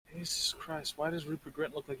Jesus Christ, why does Rupert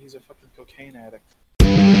Grint look like he's a fucking cocaine addict?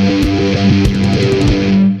 8-Bit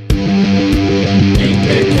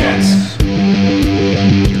Cats.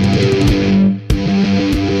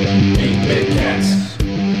 8-Bit Cats.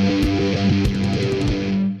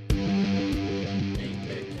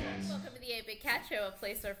 8-Bit Cats. Welcome to the 8-Bit Cat Show, a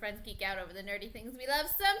place where friends geek out over the nerdy things we love,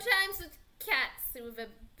 sometimes with cats who have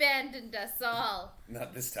abandoned us all.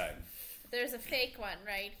 Not this time. There's a fake one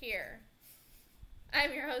right here.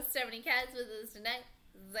 I'm your host, Stephanie Katz, with us tonight,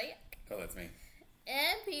 Zach. Oh, that's me.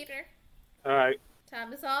 And Peter. Alright.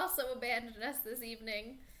 Tom has also abandoned us this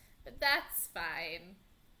evening, but that's fine.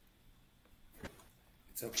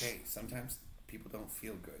 It's okay. Sometimes people don't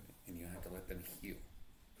feel good, and you have to let them heal.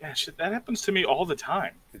 Yeah, shit, that happens to me all the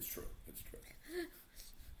time. It's true. It's true.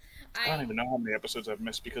 I don't even know how many episodes I've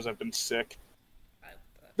missed because I've been sick.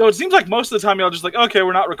 Though it seems like most of the time y'all just like, okay,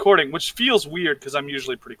 we're not recording, which feels weird because I'm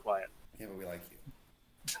usually pretty quiet. Yeah, but we like you.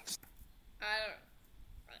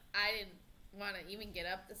 I didn't want to even get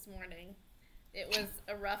up this morning. It was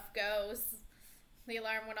a rough go. The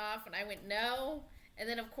alarm went off and I went no. And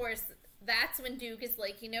then of course, that's when Duke is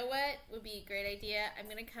like, you know what would be a great idea? I'm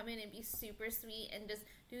going to come in and be super sweet and just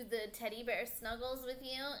do the teddy bear snuggles with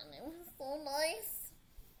you. And it was so nice.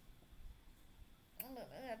 I don't know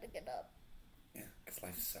how to get up. Yeah, because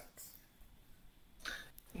life sucks.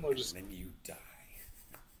 Or just, And then you die.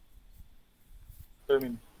 I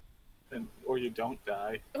mean, or you don't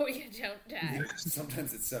die. Or you don't die.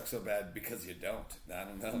 Sometimes it sucks so bad because you don't. I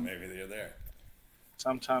don't know. Maybe they're there.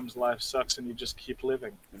 Sometimes life sucks and you just keep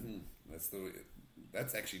living. Mm-hmm.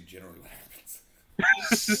 That's actually generally what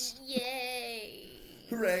happens. Yay.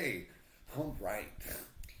 Hooray! All right.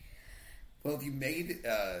 Well, if you made,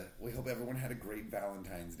 we hope everyone had a great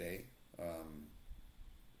Valentine's Day.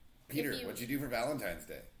 Peter, what'd you do for Valentine's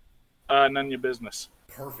Day? None of your business.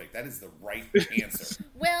 Perfect. That is the right answer.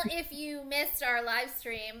 Well, if you missed our live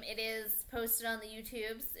stream, it is posted on the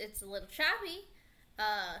YouTubes. It's a little choppy.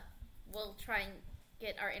 We'll try and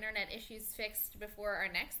get our internet issues fixed before our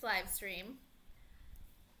next live stream.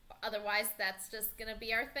 Otherwise, that's just going to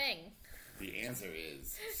be our thing. The answer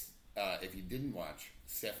is, if you didn't watch,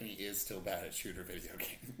 Stephanie is still bad at shooter video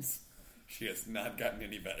games. She has not gotten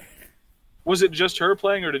any better. Was it just her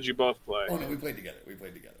playing, or did you both play? Oh, no, we played together.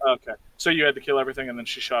 Okay. So you had to kill everything, and then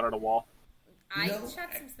she shot at a wall? I shot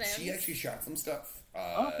some things. She actually shot some stuff.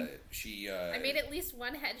 I made at least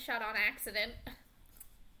one headshot on accident.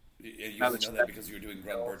 You only know that because you were doing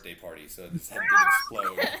Grunt birthday party, so his head did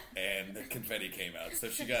explode, and the confetti came out. So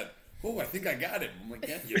she got, I think I got him. I'm like,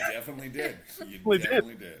 yeah, you definitely did. You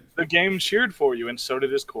definitely did. The game cheered for you, and so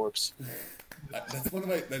did his corpse.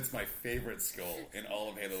 That's my favorite skull in all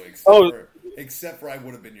of Halo, except for I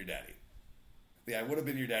Would Have Been Your Daddy. The I Would Have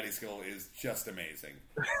Been Your Daddy skull is just amazing,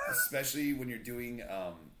 especially when you're doing.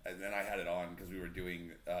 And then I had it on because we were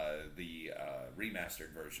doing the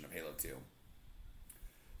remastered version of Halo 2.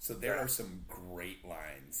 So there are some great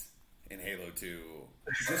lines in Halo 2,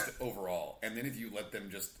 just overall. And then if you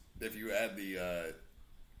add the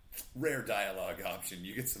rare dialogue option,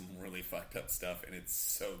 you get some really fucked up stuff, and it's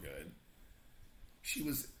so good.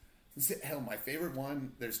 My favorite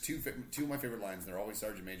one, there's two of my favorite lines, and they're always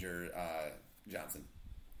Sergeant Major Johnson.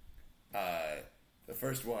 The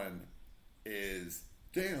first one is,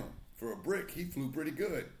 damn, for a brick, he flew pretty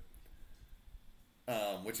good.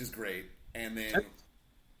 Which is great. And then...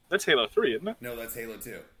 That's Halo 3, isn't it? No, that's Halo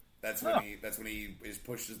 2. That's when he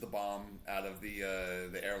pushes the bomb out of the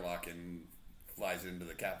airlock and flies it into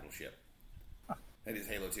the capital ship. That is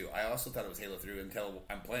Halo 2. I also thought it was Halo 3 until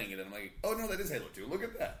I'm playing it, and I'm like, oh no, that is Halo 2. Look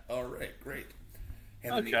at that. All right, great.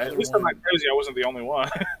 And okay, at least I'm not crazy. I wasn't the only one.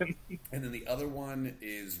 And then the other one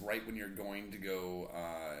is right when you're going to go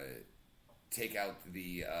take out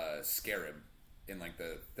the Scarab in like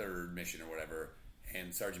the third mission or whatever,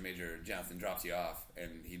 and Sergeant Major Johnson drops you off,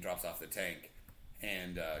 and he drops off the tank,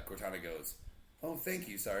 and Cortana goes, oh, thank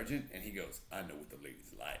you, Sergeant. And he goes, I know what the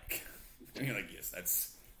ladies like. And you're like, yes,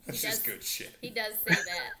 that's just good shit. He does say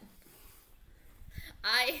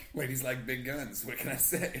that. Ladies like big guns. What can I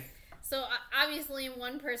say? So, obviously,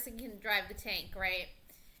 one person can drive the tank, right?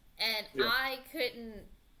 And yeah. I couldn't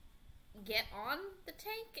get on the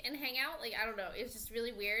tank and hang out. Like, I don't know. It was just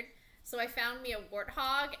really weird. So I found me a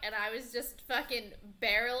warthog, and I was just fucking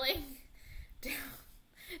barreling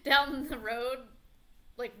down the road,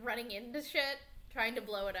 like running into shit, trying to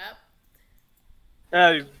blow it up.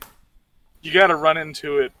 You gotta run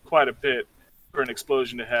into it quite a bit for an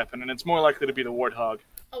explosion to happen, and it's more likely to be the warthog.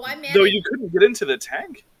 Oh, I meant... Though you couldn't get into the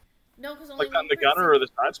tank? No, because only like on the gunner or the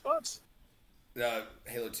side spots?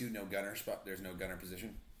 Halo 2, no gunner spot. There's no gunner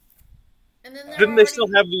position. And then didn't they still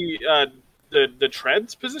have the the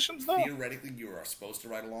treads positions though. Theoretically, you are supposed to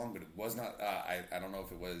ride along, but it was not. I don't know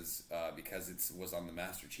if it was because it was on the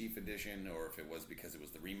Master Chief Edition, or if it was because it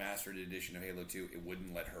was the remastered edition of Halo 2. It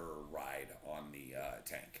wouldn't let her ride on the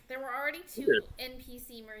tank. There were already 2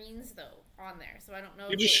 NPC Marines though on there, so I don't know.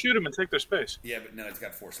 You just shoot them and take their space. Yeah, but no, it's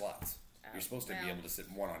got 4 slots. You're supposed to be able to sit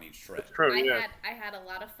one on each tread. True, I had a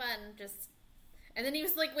lot of fun just, and then he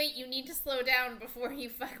was like, "Wait, you need to slow down before you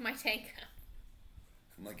fuck my tank up."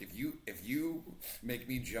 I'm like, if you make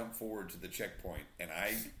me jump forward to the checkpoint and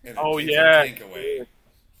take the tank away,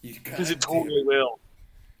 because it totally will.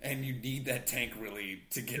 And you need that tank really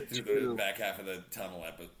to get through the back half of the tunnel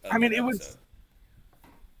episode. I mean, it was.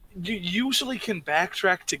 You usually can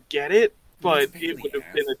backtrack to get it, but it would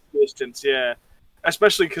have been a distance, yeah.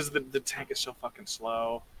 Especially because the tank is so fucking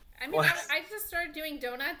slow. I mean, I just started doing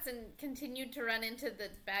donuts and continued to run into the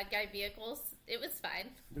bad guy vehicles. It was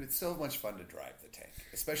fine. But it's so much fun to drive the tank,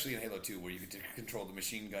 especially in Halo 2, where you get to control the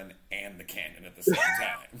machine gun and the cannon at the same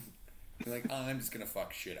time. You're like, I'm just going to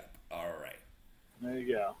fuck shit up. All right. There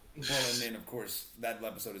you go. Well, and then, of course, that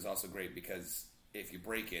episode is also great because if you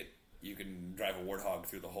break it, you can drive a Warthog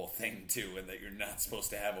through the whole thing, too, and that you're not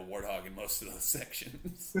supposed to have a Warthog in most of those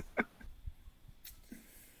sections.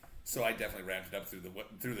 So I definitely ramped it up through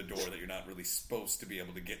the door that you're not really supposed to be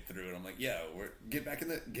able to get through, and I'm like, yeah, get back in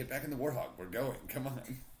the Warthog. We're going. Come on.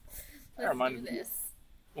 Let's do this.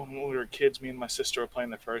 When we were kids, me and my sister were playing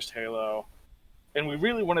the first Halo, and we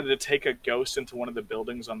really wanted to take a ghost into one of the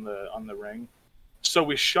buildings on the ring. So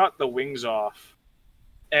we shot the wings off,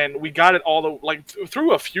 and we got it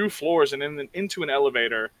through a few floors and into an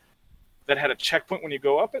elevator that had a checkpoint when you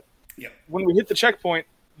go up it. Yep. When we hit the checkpoint,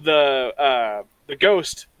 the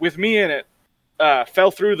ghost with me in it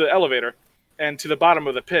fell through the elevator and to the bottom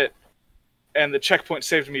of the pit, and the checkpoint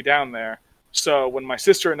saved me down there. So when my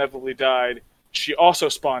sister inevitably died, she also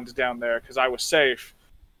spawned down there because I was safe.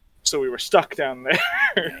 So we were stuck down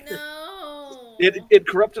there. No. It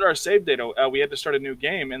corrupted our save data. We had to start a new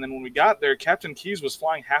game, and then when we got there, Captain Keyes was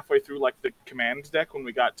flying halfway through the command deck when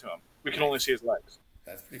we got to him. We could only see his legs.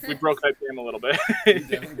 That's pretty We broke that game a little bit. We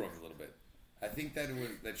definitely broke a little bit. I think that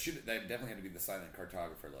definitely had to be the silent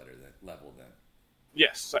cartographer level then.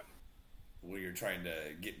 Yes. Where you're trying to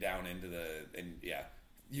get down into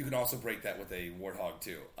you can also break that with a Warthog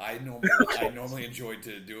too. I normally enjoyed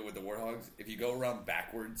to do it with the Warthogs. If you go around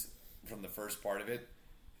backwards from the first part of it,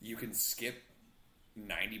 you can skip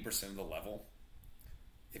 90% of the level.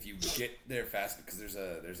 If you get there fast, because there's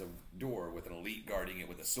a door with an elite guarding it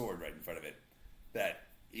with a sword right in front of it, that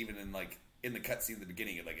even in the cutscene at the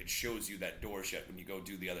beginning, it shows you that door shut when you go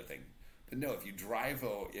do the other thing. But no, if you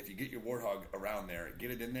get your Warthog around there, get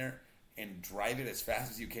it in there, and drive it as fast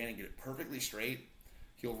as you can and get it perfectly straight,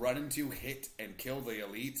 you'll run into, hit, and kill the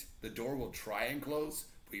elite. The door will try and close,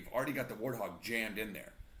 but you've already got the Warthog jammed in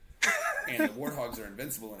there. And the Warthogs are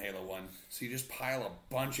invincible in Halo 1, so you just pile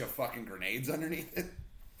a bunch of fucking grenades underneath it.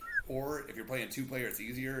 Or if you're playing 2-player, it's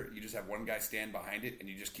easier. You just have one guy stand behind it, and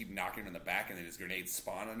you just keep knocking him in the back, and then his grenades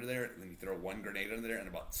spawn under there, and then you throw one grenade under there, and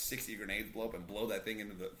about 60 grenades blow up and blow that thing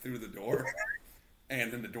through the door.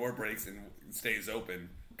 And then the door breaks and stays open,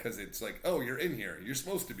 because it's like, oh, you're in here. You're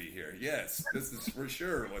supposed to be here. Yes, this is for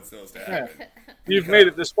sure what's supposed to happen. Yeah. You've made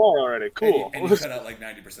it this far already. Cool. And you cut out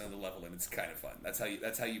 90% of the level, and it's kind of fun. That's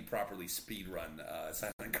how you properly speed run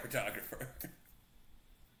Silent Cartographer.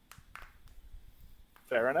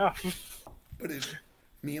 Fair enough. But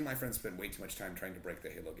me and my friends spent way too much time trying to break the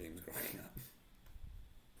Halo games growing up.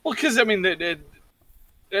 Well, because, I mean,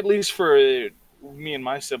 at least for me and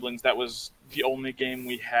my siblings, that was the only game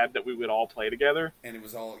we had that we would all play together. And it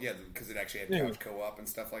was all, because it actually had couch co-op and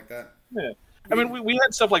stuff like that. Yeah. I mean, we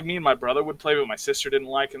had stuff like me and my brother would play, but my sister didn't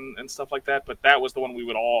like and stuff like that, but that was the one we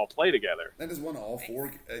would all play together. That is one all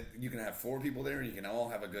four. You can have 4 people there, and you can all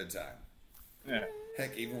have a good time. Yeah.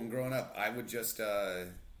 Heck, even when growing up, I would just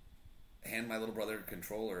hand my little brother a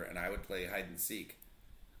controller, and I would play hide and seek.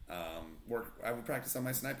 I would practice on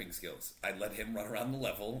my sniping skills. I'd let him run around the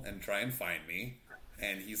level and try and find me,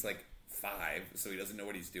 and he's like 5, so he doesn't know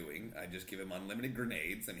what he's doing. I'd just give him unlimited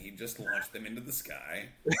grenades, and he'd just launch them into the sky.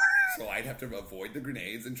 So I'd have to avoid the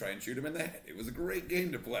grenades and try and shoot him in the head. It was a great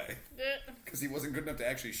game to play, because he wasn't good enough to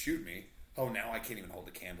actually shoot me. Oh, now I can't even hold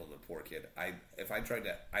a candle to the poor kid. I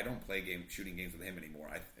don't play shooting games with him anymore.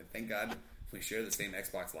 Thank God we share the same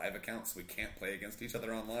Xbox Live account, so we can't play against each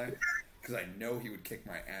other online. Because I know he would kick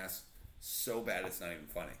my ass so bad it's not even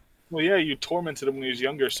funny. Well, yeah, you tormented him when he was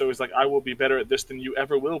younger, so he's like, I will be better at this than you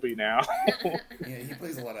ever will be now. Yeah, he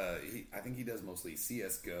plays a lot of... I think he does mostly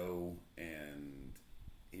CSGO, and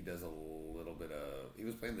he does a little bit of... He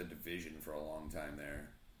was playing The Division for a long time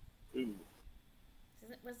there. Ooh.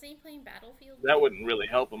 wasn't he playing Battlefield? That wouldn't really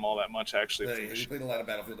help him all that much, actually. He played a lot of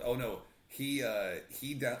Battlefield. Oh no, he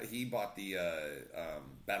bought the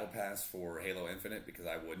Battle Pass for Halo Infinite because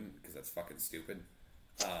I wouldn't, because that's fucking stupid.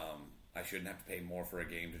 I shouldn't have to pay more for a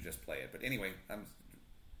game to just play it. But anyway,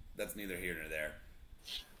 that's neither here nor there.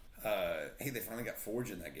 Hey, they finally got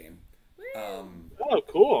Forge in that game. Oh,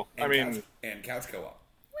 cool. Couch co-op.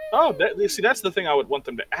 Oh, see, that's the thing I would want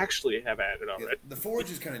them to actually have added already. Yeah, the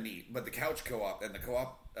Forge is kind of neat, but the couch co-op and the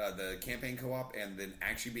co-op, the campaign co-op, and then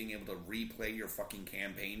actually being able to replay your fucking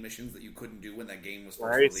campaign missions that you couldn't do when that game was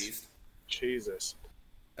first released. Jesus.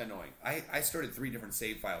 Annoying. I started 3 different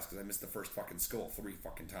save files because I missed the first fucking skull 3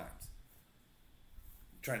 fucking times.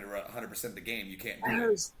 Trying to 100% the game, you can't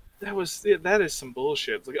do it. That is some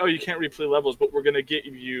bullshit. It's like, oh, you can't replay levels, but we're gonna get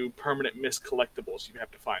you permanent missed collectibles. You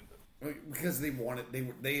have to find them. Because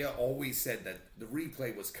they always said that the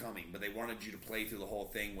replay was coming, but they wanted you to play through the whole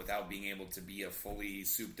thing without being able to be a fully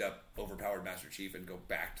souped up, overpowered Master Chief and go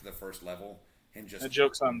back to the first level and just. The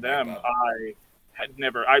joke's on them.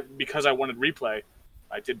 Because I wanted replay,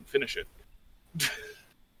 I didn't finish it.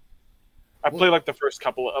 I played like the first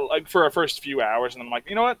couple, like for our first few hours, and I'm like,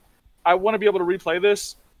 you know what? I want to be able to replay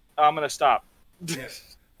this. I'm gonna stop.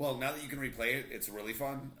 Yes. Well, now that you can replay it, it's really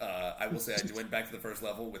fun. I will say I went back to the first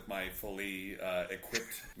level with my fully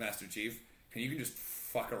equipped Master Chief, and you can just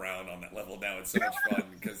fuck around on that level now. It's so much fun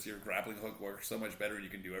because your grappling hook works so much better and you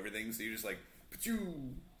can do everything. So you're just like,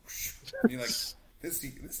 and you're like,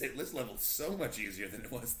 this level's so much easier than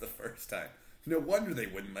it was the first time. No wonder they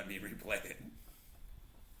wouldn't let me replay it.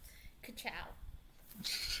 Ka-chow.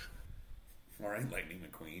 All right, Lightning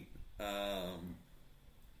McQueen.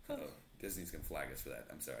 Disney's gonna flag us for that.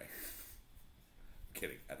 I'm sorry. I'm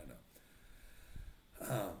kidding. I don't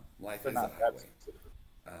know. Life is a highway.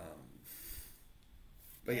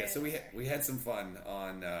 But yeah, so we had some fun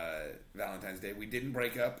on Valentine's Day. We didn't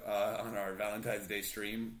break up on our Valentine's Day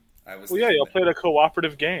stream. Y'all played a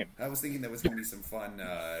cooperative game. I was thinking that was going to be some fun.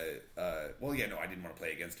 I didn't want to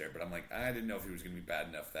play against her, but I'm like, I didn't know if he was going to be bad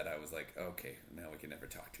enough that I was like, okay, now we can never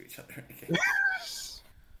talk to each other again.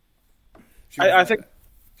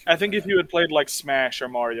 I think if you had played like Smash or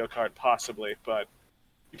Mario Kart, possibly, but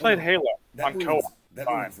you played Halo on co-op. That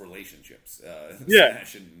was relationships. Yeah.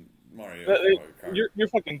 Smash and Mario Kart. You're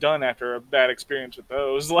fucking done after a bad experience with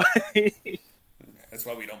those. That's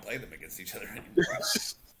why we don't play them against each other anymore.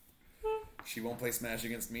 She won't play Smash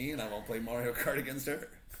against me, and I won't play Mario Kart against her.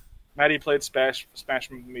 Maddie played Smash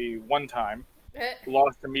with me one time,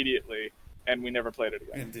 lost immediately, and we never played it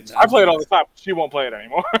again. I play it all the time. She won't play it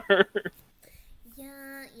anymore.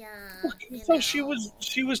 Yeah. So she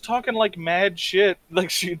was talking like mad shit, like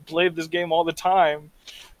she'd played this game all the time.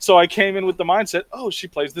 So I came in with the mindset, oh, she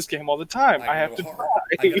plays this game all the time. I have to try.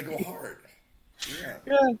 I gotta go hard.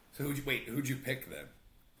 Yeah. So who'd you pick then?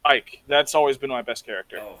 Ike. That's always been my best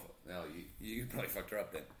character. Oh no, you probably fucked her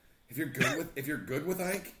up then. If you're good with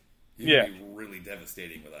Ike, you can be really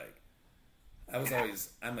devastating with Ike. I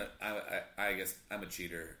guess I'm a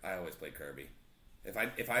cheater. I always play Kirby.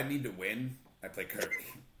 If I need to win, I play Kirby.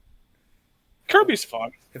 Kirby's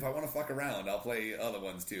fun. If I want to fuck around, I'll play other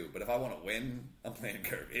ones too. But if I want to win, I'm playing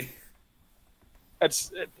Kirby.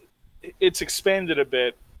 It's expanded a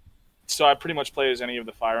bit, so I pretty much play as any of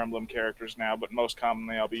the Fire Emblem characters now. But most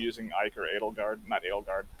commonly, I'll be using Ike or Edelgard, not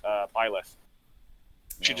Edelgard, Byleth.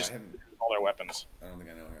 She just uses all their weapons. I don't think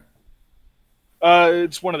I know her.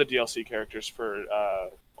 It's one of the DLC characters for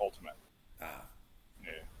Ultimate. Ah.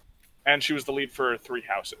 Yeah. And she was the lead for 3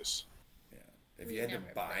 Houses. Yeah. If you had to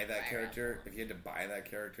buy that character,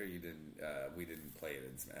 you didn't. We didn't play it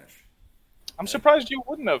in Smash. I'm surprised you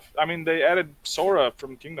wouldn't have. I mean, they added Sora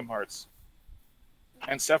from Kingdom Hearts,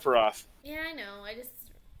 and Sephiroth. Yeah, I know.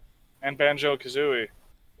 And Banjo-Kazooie.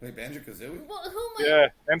 Wait, Banjo-Kazooie? Well, Yeah,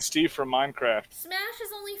 and Steve from Minecraft. Smash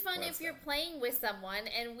is only fun if you're playing with someone,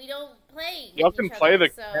 and we don't play. Y'all can play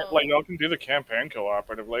y'all can do the campaign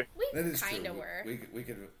cooperatively. We kind of were.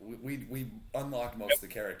 We unlocked most of the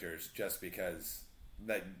characters just because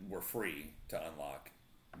that were free to unlock.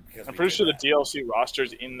 I'm pretty sure the DLC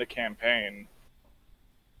roster's in the campaign,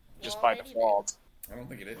 just by default. I don't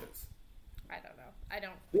think it is. I don't know. I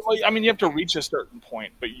don't. Well, I mean, you have to reach a certain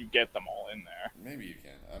point, but you get them all in there. Maybe you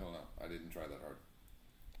can. I don't know. I didn't try that hard.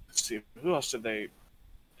 Let's see. Who else did they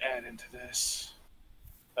add into this?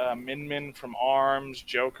 Min Min from ARMS,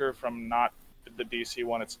 Joker from not the DC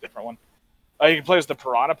one, it's a different one. You can play as the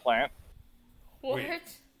Piranha Plant. What? Wait,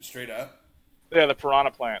 straight up? Yeah, the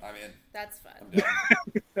Piranha Plant. I'm in. That's fun. I'm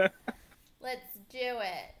down. Let's do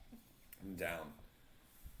it. I'm down.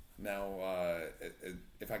 Now,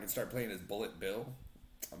 if I can start playing as Bullet Bill,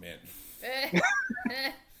 I'm in.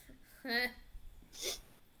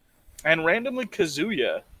 and randomly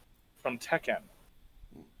Kazuya from Tekken.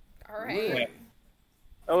 All right. Really?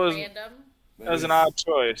 That was Random. an odd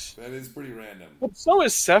choice. That is pretty random. But so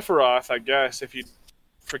is Sephiroth, I guess, if you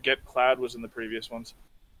forget Cloud was in the previous ones.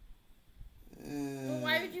 Well,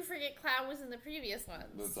 why would you forget Cloud was in the previous ones?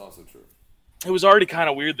 That's also true. It was already kind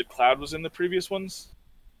of weird that Cloud was in the previous ones.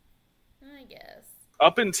 I guess.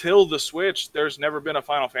 Up until the Switch, there's never been a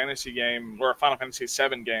Final Fantasy game or a Final Fantasy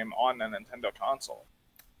VII game on a Nintendo console.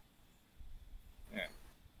 Yeah.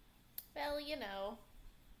 Well, you know.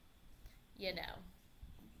 You know.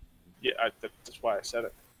 Yeah, that's why I said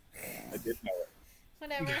it. I did know it.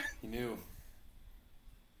 Whatever. You knew.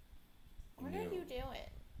 What are you doing?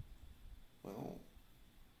 Well,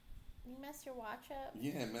 You messed your watch up?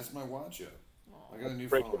 yeah, it messed my watch up. Aw. I got a new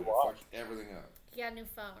Break phone. your It watch. fucked everything up. He got a new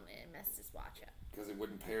phone and it messed his watch up. Because it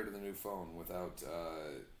wouldn't pair to the new phone without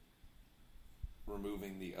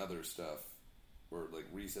removing the other stuff. Or, like,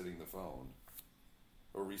 resetting the phone.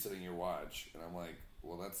 Or resetting your watch. And I'm like,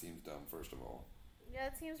 well, that seems dumb, first of all. Yeah,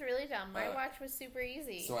 it seems really dumb. My watch was super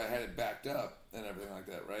easy. So I had it backed up and everything like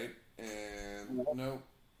that, right? And nope.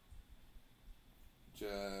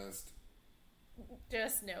 Just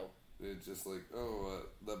no. It's just like,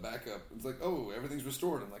 the backup. It's like, everything's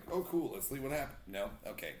restored. I'm like, oh, cool. Let's see what happened. No?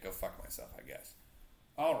 Okay, go fuck myself, I guess.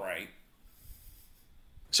 All right.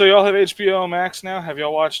 So y'all have HBO Max now? Have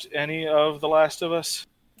y'all watched any of The Last of Us?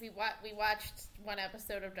 We watched one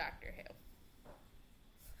episode of Doctor Who.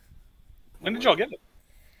 When did y'all get it?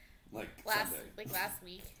 Like Last Sunday.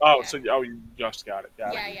 week. Oh, Yeah. you just got it.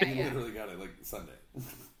 Got it. Yeah. You literally got it like Sunday.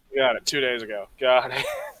 Got it 2 days ago. Got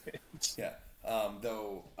it. Yeah.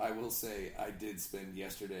 Though I will say I did spend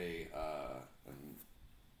yesterday, and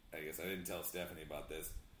I guess I didn't tell Stephanie about this.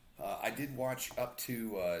 I did watch up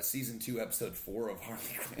to season 2, episode 4 of Harley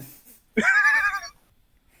Quinn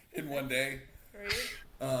in one day. Right?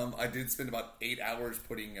 I did spend about 8 hours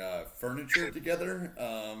putting furniture together,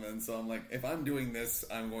 and so I'm like, if I'm doing this,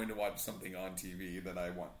 I'm going to watch something on TV that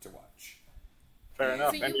I want to watch. Fair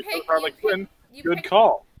enough. So And you you picked- took Harley you Quinn. you Good picked-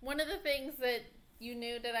 call. One of the things that you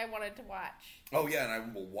knew that I wanted to watch. Oh yeah, and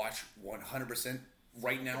I will watch 100%.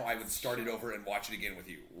 Right now, I would start it over and watch it again with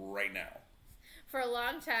you right now. For a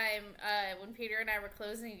long time, when Peter and I were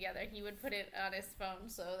closing together, he would put it on his phone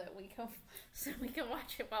so we can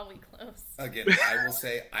watch it while we close. Again, I will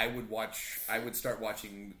say I would start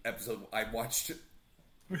watching episode. I watched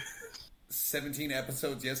 17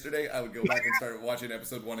 episodes yesterday. I would go back and start watching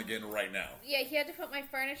episode 1 again right now. Yeah, he had to put my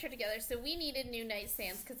furniture together, so we needed new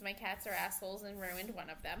nightstands because my cats are assholes and ruined one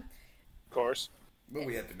of them. Of course. But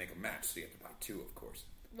we had to make a match, so you have to buy 2, of course.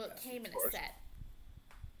 Well, it came in a course. set.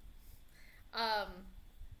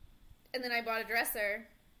 And then I bought a dresser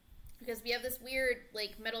because we have this weird,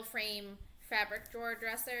 like, metal frame fabric drawer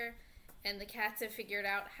dresser, and the cats have figured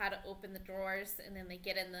out how to open the drawers, and then they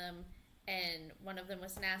get in them, and one of them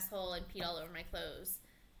was an asshole and peed all over my clothes.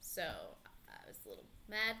 So I was a little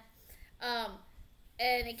mad.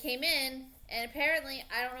 And it came in, and apparently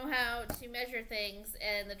I don't know how to measure things,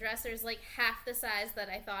 and the dresser's like half the size that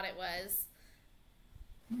I thought it was.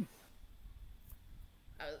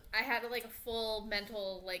 I had like a full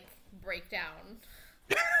mental like breakdown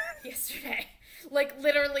yesterday, like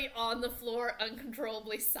literally on the floor,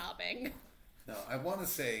 uncontrollably sobbing. Now, I want to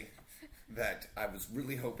say that I was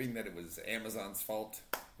really hoping that it was Amazon's fault,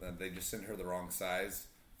 that they just sent her the wrong size.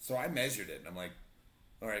 So I measured it, and I'm like,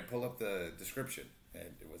 all right, pull up the description. And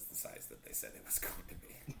it was the size that they said it was going to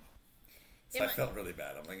be. So I felt really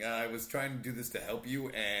bad. I'm like, I was trying to do this to help you,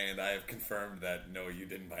 and I have confirmed that, no, you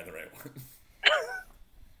didn't buy the right one.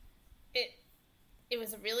 It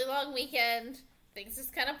was a really long weekend. Things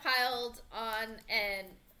just kind of piled on, and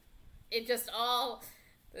it just all...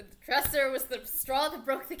 The dresser was the straw that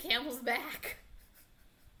broke the camel's back.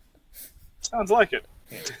 Sounds like it.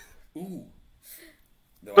 Ooh.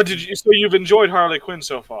 Though But so you've enjoyed Harley Quinn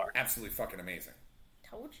so far? Absolutely fucking amazing.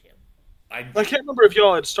 Told you. I can't remember if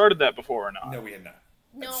y'all had started that before or not. No, we had not.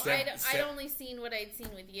 No, Steph- I'd only seen what I'd seen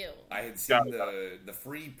with you. I had seen Got it. the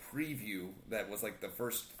free preview that was like the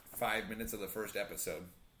first 5 minutes of the first episode,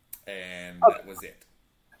 and that was it.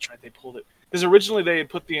 That's right, they pulled it. Because originally they had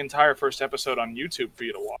put the entire first episode on YouTube for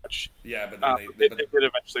you to watch. Yeah, but then They did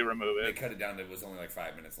eventually remove they it. cut it down to it was only like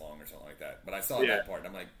 5 minutes long or something like that. But I saw Yeah. that part, and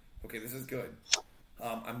I'm like, okay, this is good.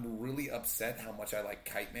 I'm really upset how much I like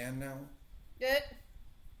Kite Man now.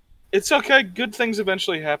 It's okay. Good things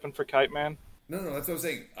eventually happen for Kite Man. No, that's what I'm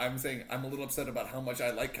saying. I'm saying I'm a little upset about how much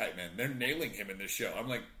I like Kite Man. They're nailing him in this show. I'm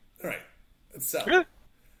like, all right, that's up. Yeah.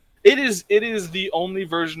 It is the only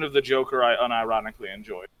version of the Joker I unironically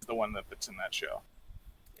enjoy. It's the one that's in that show.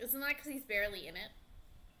 Isn't that because he's barely in it?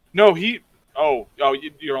 No,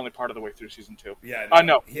 You're only part of the way through season 2. Yeah,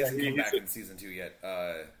 No, he hasn't come back in season 2 yet.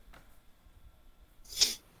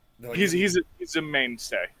 He's a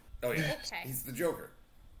mainstay. Oh yeah, Okay. he's the Joker.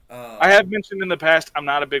 I have mentioned in the past I'm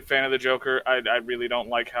not a big fan of the Joker. I really don't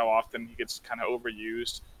like how often he gets kind of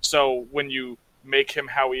overused. So when you make him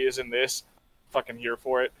how he is in this, fucking here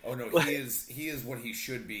for it. Oh no, he is what he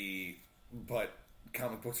should be, but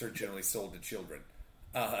comic books are generally sold to children.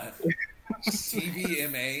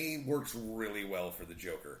 TVMA works really well for the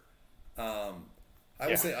Joker. I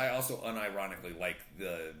would say I also unironically like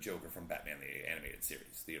the Joker from Batman the Animated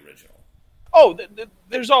Series, the original. Oh,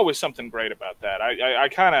 there's always something great about that. I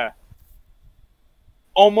kind of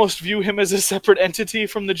almost view him as a separate entity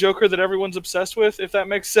from the Joker that everyone's obsessed with, if that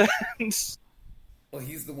makes sense. Well,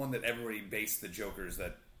 he's the one that everybody based the Jokers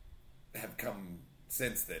that have come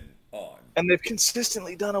since then on. And they've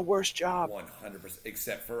consistently done a worse job. 100%,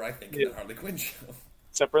 except for, I think, in the Harley Quinn show.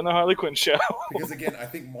 Except for in the Harley Quinn show. Because, again, I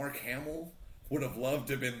think Mark Hamill would have loved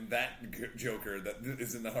to have been that Joker that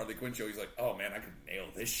is in the Harley Quinn show. He's like, oh, man, I could nail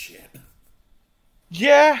this shit.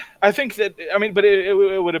 Yeah, I think that, but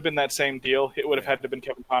it would have been that same deal. It would have had to have been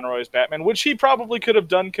Kevin Conroy as Batman, which he probably could have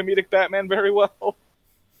done comedic Batman very well.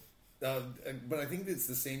 But I think it's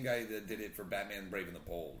the same guy that did it for Batman Brave and the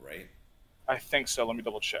Bold, right? I think so. Let me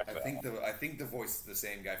double check. I think the voice is the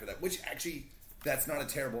same guy for that, which actually, that's not a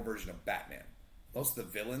terrible version of Batman. Most of the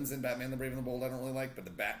villains in Batman the Brave and the Bold I don't really like, but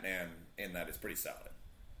the Batman in that is pretty solid.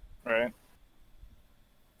 Right.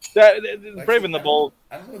 Actually, Brave and the Bold.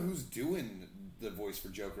 I don't know who's doing the voice for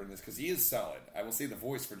Joker in this, because he is solid. I will say the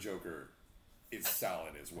voice for Joker is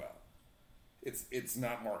solid as well. It's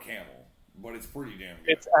not Mark Hamill, but it's pretty damn good.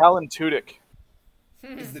 It's Alan Tudyk.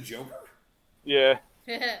 Is the Joker? Yeah.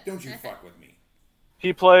 Don't you fuck with me.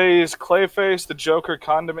 He plays Clayface, the Joker,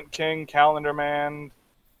 Condiment King, Calendar Man.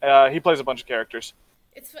 He plays a bunch of characters.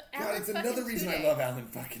 It's God, it's another reason I love Alan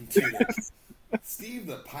fucking Tudyk. Steve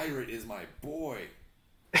the Pirate is my boy.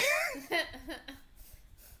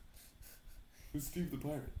 Who's Steve the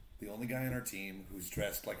Pirate? The only guy on our team who's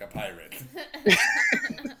dressed like a pirate.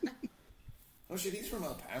 Oh shit, he's from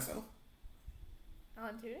El Paso.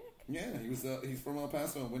 Alan Tudyk? Yeah, he's from El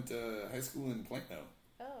Paso and went to high school in Plano.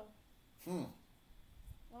 Oh.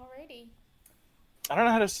 Alrighty. I don't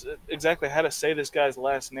know exactly how to say this guy's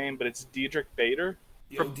last name, but it's Diedrich Bader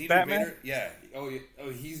from Batman. Bader? Yeah. Oh,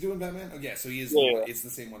 he's doing Batman? Oh, yeah, so he is. Yeah. It's the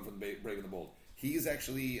same one from Brave and the Bold. He is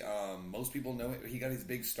actually, most people know it. He got his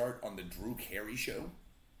big start on the Drew Carey show.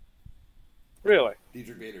 Really?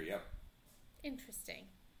 Diedrich Bader, yep. Interesting.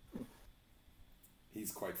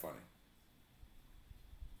 He's quite funny.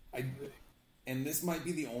 And this might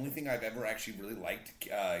be the only thing I've ever actually really liked.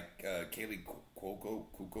 Kaylee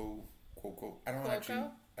Cuoco. I don't actually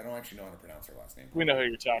know how to pronounce her last name. We know who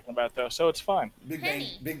you're talking about, though, so it's fine. Big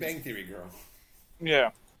Bang Theory girl.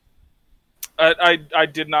 Yeah. I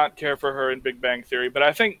did not care for her in Big Bang Theory, but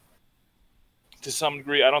I think, to some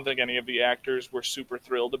degree, I don't think any of the actors were super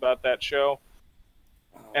thrilled about that show.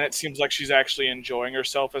 And it seems like she's actually enjoying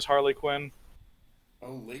herself as Harley Quinn.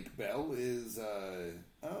 Oh, Lake Bell is...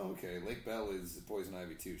 okay. Lake Bell is Poison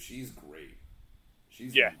Ivy, too. She's great.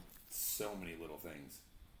 She's in so many little things.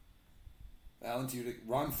 Alan Tudyk.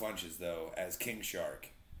 Ron Funches, though, as King Shark.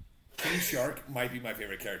 King Shark might be my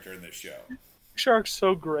favorite character in this show. Shark's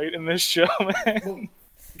so great in this show, man. Well,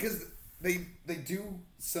 because they do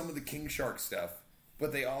some of the King Shark stuff,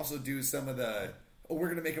 but they also do some of the... Oh, we're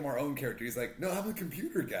going to make him our own character. He's like, no, I'm a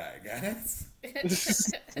computer guy, guys.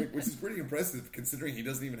 Which is pretty impressive, considering he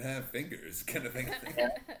doesn't even have fingers, kind of thing.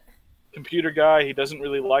 Computer guy, he doesn't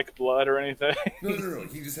really like blood or anything. No.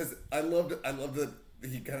 He just has... I love that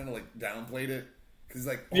he kind of, like, downplayed it. Because he's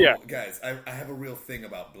like, guys, I have a real thing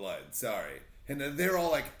about blood. Sorry. And then they're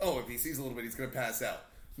all like, oh, if he sees a little bit, he's going to pass out.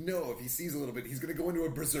 No, if he sees a little bit, he's going to go into a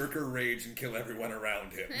berserker rage and kill everyone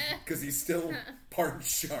around him. Because he's still part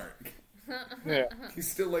shark. Yeah. He's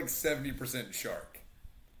still like 70% shark.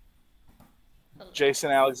 Jason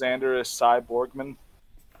Alexander is Cy Borgman.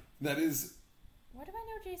 That is... Where do I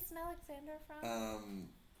know Jason Alexander from?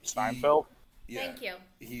 Seinfeld? Thank you.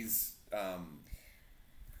 He's... Yeah,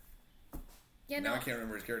 now I can't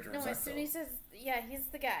remember his character from Seinfeld. As soon as he says... Yeah, he's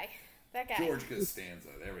the guy. That guy. George Costanza.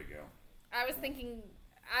 There we go. I was thinking...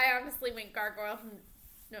 I honestly went Gargoyle from...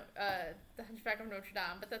 The Hunchback of Notre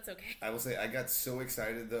Dame, but that's okay. I will say I got so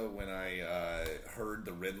excited though when I heard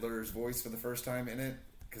the Riddler's voice for the first time in it,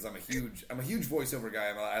 because I'm a huge voiceover guy.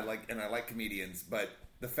 I like comedians, but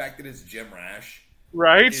the fact that it's Jim Rash,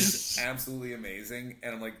 right, is absolutely amazing,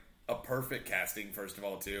 and I'm like a perfect casting. First of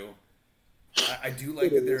all, too, I do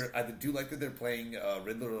like that they're playing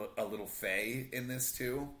Riddler a little fey in this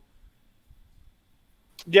too.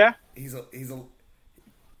 Yeah.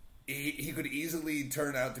 He could easily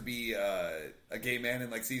turn out to be a gay man in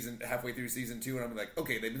like halfway through season 2, and I'm like,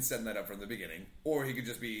 okay, they've been setting that up from the beginning. Or he could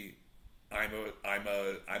just be, I'm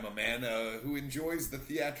a man who enjoys the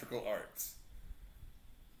theatrical arts.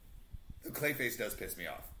 Clayface does piss me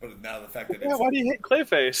off, but now the fact that Yeah, why do you hate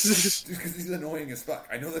Clayface? just because he's annoying as fuck.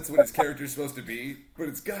 I know that's what his character's supposed to be, but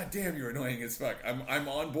it's goddamn you're annoying as fuck. I'm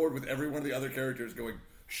on board with every one of the other characters going,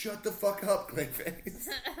 shut the fuck up, Clayface.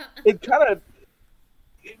 It kind of.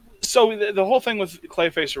 So the whole thing with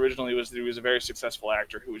Clayface originally was that he was a very successful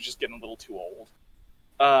actor who was just getting a little too old.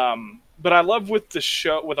 But I love with the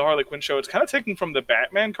Harley Quinn show, it's kind of taken from the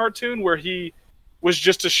Batman cartoon where he was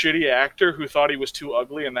just a shitty actor who thought he was too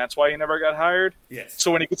ugly, and that's why he never got hired. Yes.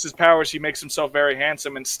 So when he gets his powers, he makes himself very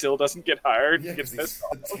handsome and still doesn't get hired. Yeah, because he's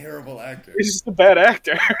a terrible actor. He's just a bad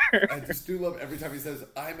actor. I just do love every time he says,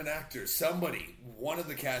 I'm an actor. Somebody, one of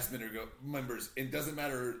the cast members, it doesn't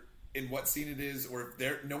matter in what scene it is or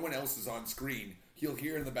if no one else is on screen, he'll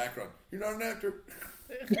hear in the background, you're not an actor.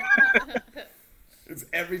 It's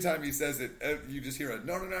every time he says it, you just hear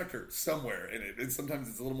not an actor somewhere in it. And sometimes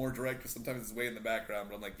it's a little more direct, or sometimes it's way in the background.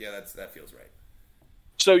 But I'm like, yeah, that feels right.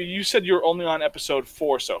 So you said you're only on episode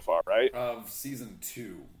 4 so far, right? Of season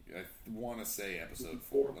 2, I want to say episode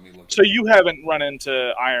 4. Let me look. So you haven't run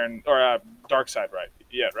into Darkseid right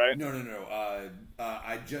yet, right? No.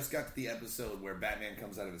 I just got to the episode where Batman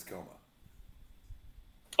comes out of his coma.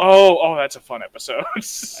 Oh, that's a fun episode.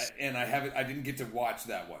 And I didn't get to watch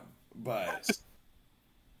that one, but.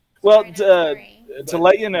 Well, to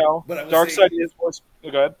let you know, Darkseid is voiced. Go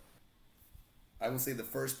ahead. I will say the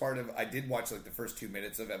first part of I did watch like the first 2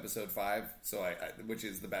 minutes of episode 5, so which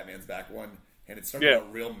is the Batman's back one, and it started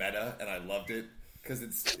out real meta, and I loved it because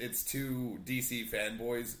it's two DC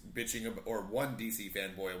fanboys bitching or one DC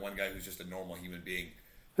fanboy and one guy who's just a normal human being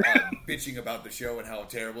bitching about the show and how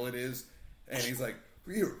terrible it is, and he's like,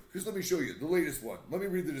 here, just let me show you the latest one. Let me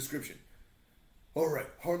read the description. All right,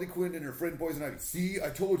 Harley Quinn and her friend Poison Ivy. See, I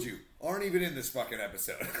told you, aren't even in this fucking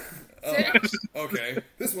episode. Okay,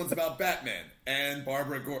 this one's about Batman and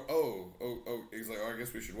Barbara Gordon. Oh. He's like, I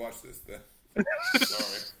guess we should watch this then.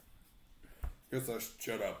 Sorry. Guess I should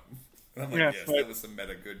shut up. And I'm like, yes, that was some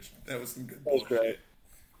good. That was some good. That was great.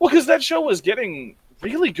 Well, because that show was getting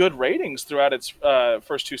really good ratings throughout its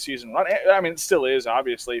first 2 seasons. I mean, it still is,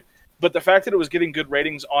 obviously. But the fact that it was getting good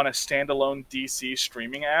ratings on a standalone DC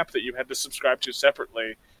streaming app that you had to subscribe to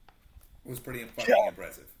separately was pretty fucking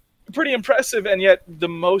impressive. Pretty impressive, and yet the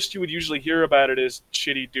most you would usually hear about it is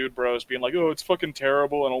shitty dude bros being like, oh, it's fucking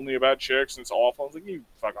terrible and only about chicks and it's awful. I was like, you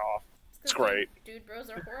fuck off. It's great. Dude bros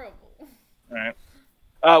are horrible. All right.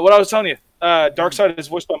 What I was telling you, Darkseid is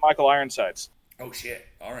voiced by Michael Ironsides. Oh, shit.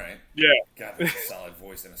 All right. Yeah. God, that's a solid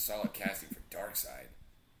voice and a solid casting for Darkseid.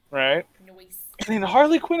 Right? Noise. I mean,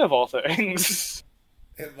 Harley Quinn of all things.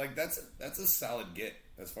 And, like, that's a solid get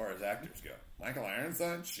as far as actors go. Michael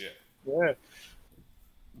Ironside? Shit. Yeah.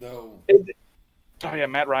 Though. Oh, yeah,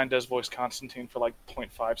 Matt Ryan does voice Constantine for, like,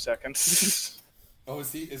 0.5 seconds. Oh,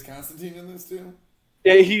 is Constantine in this, too?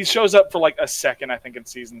 Yeah, he shows up for, like, a second, I think, in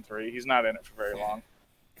Season 3. He's not in it for very long.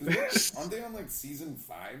 Aren't they on, like, Season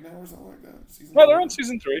 5 now or something like that? No, they're on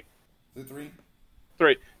Season 3. Is it 3?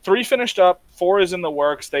 3 finished up. 4 is in the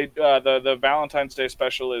works. They the Valentine's Day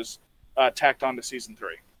special is tacked on to Season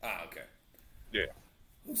 3. Ah, okay. Yeah.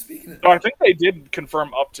 Well, speaking of, I think they did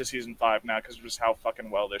confirm up to Season 5 now because of just how fucking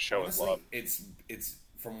well this show is loved. It's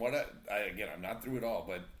from what again, I'm not through it all,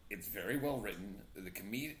 but it's very well written.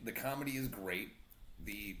 The comedy is great.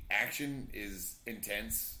 The action is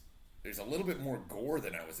intense. There's a little bit more gore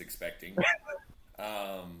than I was expecting.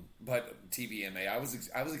 But TVMA, I was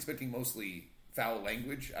expecting mostly foul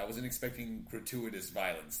language. I wasn't expecting gratuitous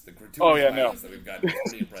violence. The gratuitous violence that we've gotten is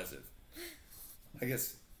pretty impressive. I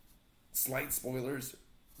guess slight spoilers,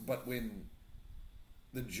 but when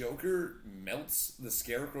the Joker melts the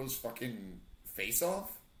Scarecrow's fucking face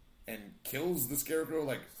off and kills the Scarecrow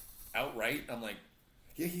like outright, I'm like,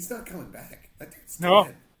 yeah, he's not coming back. That dude's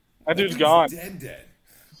dead. That dude's gone. Dead.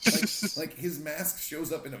 Like his mask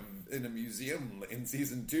shows up in a museum in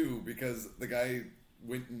season 2 because the guy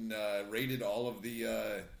went and raided all of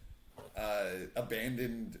the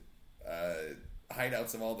abandoned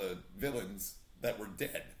hideouts of all the villains that were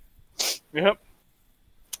dead. Yep.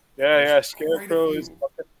 Yeah. Scarecrow is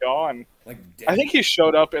fucking gone. Like dead. I think he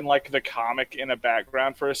showed up in like the comic in a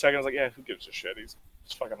background for a second. I was like, yeah, who gives a shit? He's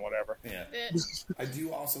fucking whatever. Yeah. I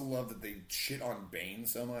do also love that they shit on Bane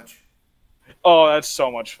so much. Oh, that's so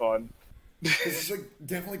much fun. Because it's like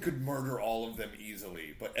definitely could murder all of them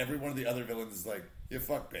easily, but every one of the other villains is like, yeah,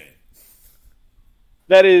 fuck Bane.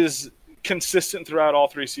 That is consistent throughout all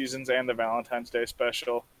 3 seasons and the Valentine's Day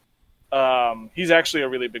special. He's actually a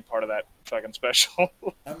really big part of that fucking special.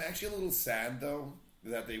 I'm actually a little sad though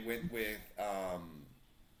that they went with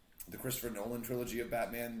the Christopher Nolan trilogy of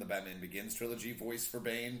Batman, the Batman Begins trilogy voice for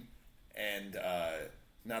Bane, and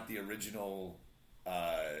not the original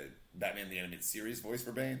Batman the Animated Series voice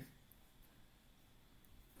for Bane.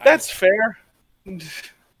 That's fair.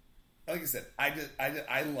 Like I said,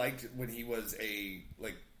 I liked when he was he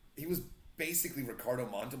was basically Ricardo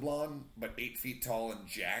Montalban, but 8 feet tall and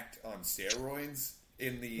jacked on steroids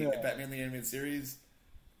in the Batman the Animated Series,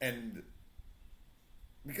 and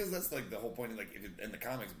because that's like the whole point. In the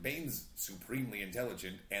comics, Bane's supremely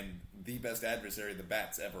intelligent and the best adversary the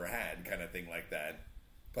Bat's ever had, kind of thing like that.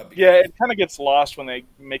 But it kind of gets lost when they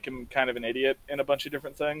make him kind of an idiot in a bunch of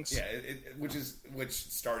different things. Yeah, which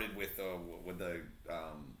started with the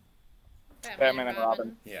Batman and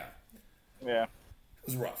Robin. Yeah, it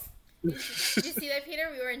was rough. Did you see that, Peter?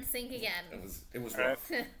 We were in sync again. It was rough,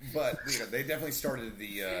 but they definitely started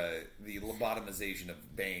the lobotomization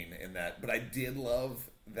of Bane in that. But I did love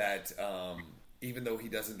that even though he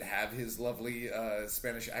doesn't have his lovely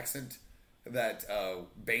Spanish accent, that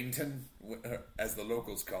Banetown, as the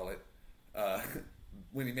locals call it,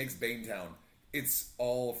 when he makes Banetown, it's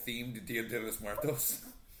all themed Dia de los Muertos.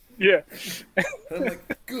 Yeah. I'm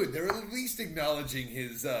like, good. They're at least acknowledging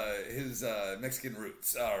his Mexican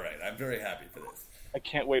roots. All right, I'm very happy for this. I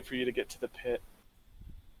can't wait for you to get to the pit.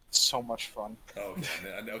 It's so much fun. Oh,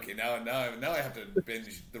 okay. Now I have to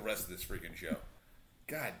binge the rest of this freaking show.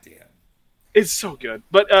 God damn. It's so good.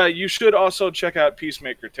 But you should also check out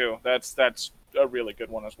Peacemaker too. That's a really good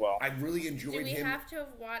one as well. I really enjoyed him. Do we have to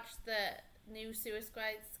have watched the new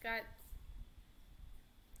Suicide Squad?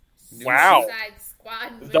 Wow. Suicide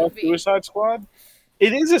Squad movie. The Suicide Squad?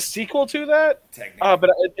 It is a sequel to that, but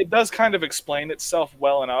it does kind of explain itself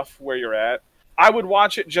well enough where you're at. I would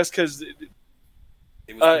watch it just because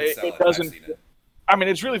it doesn't. I mean,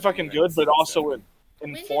 it's really fucking good, but also it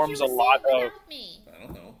informs a lot of. I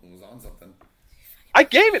don't know. It was on something. I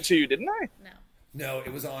gave it to you, didn't I? No,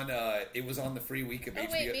 it was on. It was on the free week of HBO.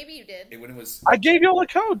 Oh wait, maybe you did. I gave you all a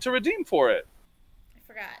code to redeem for it. I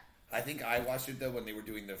forgot. I think I watched it though when they were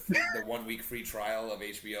doing the 1 week free trial of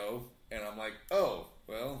HBO, and I'm like, oh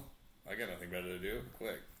well, I got nothing better to do.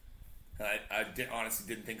 Click. And I honestly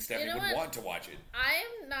didn't think Stephanie would want to watch it. I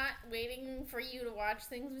am not waiting for you to watch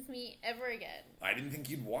things with me ever again. I didn't think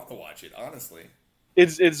you'd want to watch it, honestly.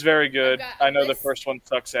 It's very good. I know the first one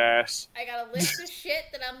sucks ass. I got a list of shit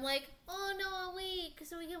that I'm like, oh no, I'll wait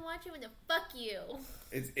so we can watch it when the fuck you.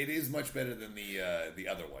 It is much better than the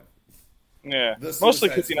other one. Yeah, the mostly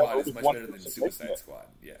because it's much better than Suicide Squad.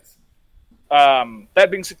 Yes. That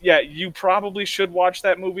being said, yeah, you probably should watch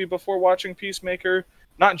that movie before watching Peacemaker.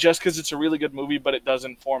 Not just because it's a really good movie, but it does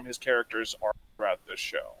inform his character's arc throughout the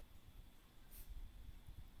show.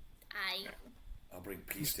 I'll bring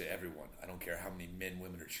peace to everyone. I don't care how many men,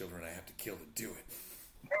 women, or children I have to kill to do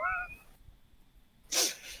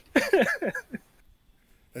it.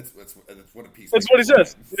 That's what a peacemaker. That's what he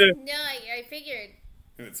says. Yeah. No, I figured.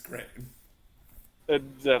 It's great.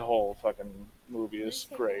 That whole fucking movie is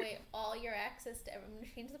great. Away all your access to everyone.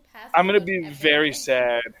 Change the password. I'm gonna be very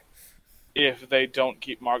sad if they don't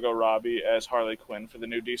keep Margot Robbie as Harley Quinn for the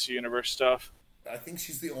new DC Universe stuff. I think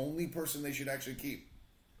she's the only person they should actually keep.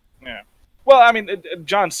 Yeah. Well, I mean,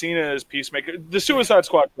 John Cena is Peacemaker. The Suicide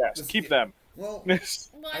Squad cast. Keep them. Well,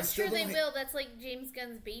 I'm sure they will. That's like James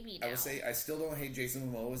Gunn's baby now. I would say I still don't hate Jason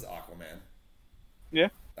Momoa as Aquaman. Yeah.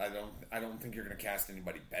 I don't think you're going to cast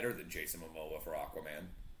anybody better than Jason Momoa for Aquaman.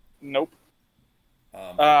 Nope.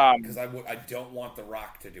 Because I don't want The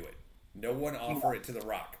Rock to do it. No one offer it to The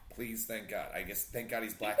Rock. Please, thank God. I guess thank God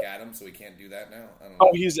he's Black Adam, so he can't do that now. I don't know.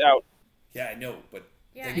 Oh, he's out. Yeah, I know, but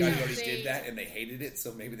thank God he already did that, and they hated it,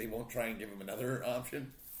 so maybe they won't try and give him another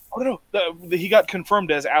option. Oh no, he got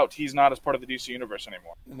confirmed as out. He's not as part of the DC Universe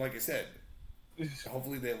anymore. And like I said,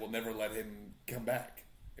 hopefully they will never let him come back.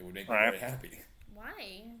 It would make me very happy.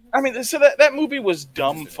 Why? I mean, so that movie was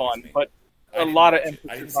dumb fun, but a lot of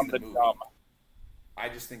emphasis on the dumb. I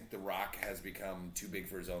just think The Rock has become too big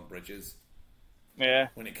for his own britches. Yeah.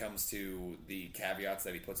 When it comes to the caveats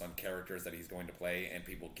that he puts on characters that he's going to play, and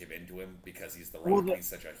people give in to him because he's The Rock, he's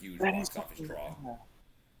such a huge box office draw.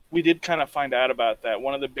 We did kind of find out about that.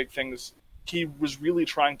 One of the big things, he was really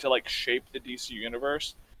trying to shape the DC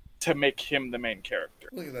universe to make him the main character.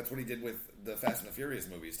 Look, that's what he did with the Fast and the Furious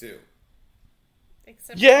movies too.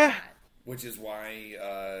 Except which is why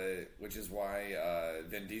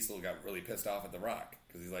Vin Diesel got really pissed off at The Rock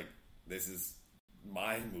because he's like, "This is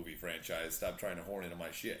my movie franchise. Stop trying to horn into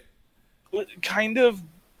my shit." Kind of,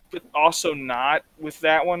 but also not with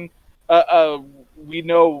that one. We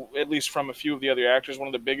know, at least from a few of the other actors, one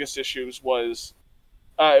of the biggest issues was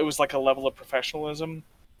it was like a level of professionalism.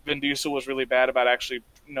 Vin Diesel was really bad about actually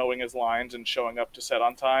knowing his lines and showing up to set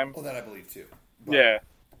on time. Well, that I believe too. But, Yeah.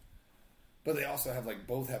 But they also have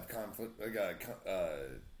both have conflict,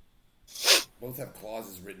 both have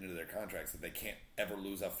clauses written into their contracts that they can't ever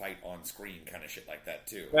lose a fight on screen, kind of shit like that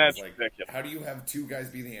too. That's it's like, ridiculous. how do you have two guys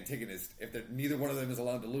be the antagonist if neither one of them is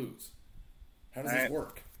allowed to lose? How does Right. this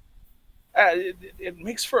work? It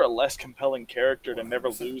makes for a less compelling character to never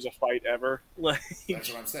 100%. lose a fight ever. Like, That's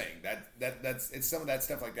what I'm saying. That's it's some of that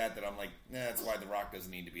stuff like that I'm like, nah, that's why The Rock doesn't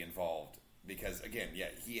need to be involved. Because again, yeah,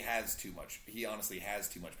 he has too much. He honestly has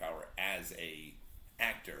too much power as a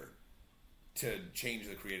actor to change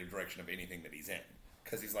the creative direction of anything that he's in.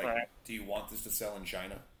 Because he's like, Right. do you want this to sell in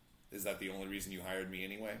China? Is that the only reason you hired me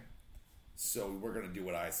anyway? So we're going to do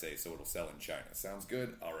what I say so it'll sell in China. Sounds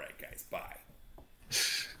good? All right, guys, bye.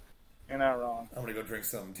 you're not wrong. I'm going to go drink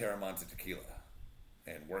some Terramonte tequila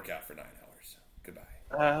and work out for 9 hours.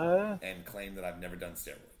 Goodbye. And claim that I've never done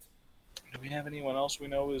steroids. Do we have anyone else we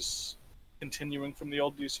know is continuing from the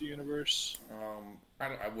old DC universe?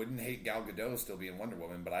 I wouldn't hate Gal Gadot still being Wonder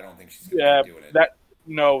Woman, but I don't think she's going to Yeah, keep doing it.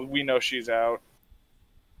 no, we know she's out.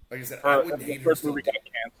 Like I said, I wouldn't The hate her first still. movie got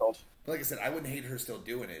canceled. Like I said, I wouldn't hate her still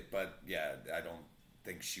doing it, but yeah, I don't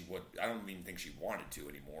think she would. I don't even think she wanted to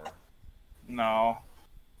anymore. No.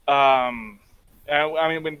 I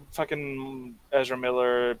mean, when fucking Ezra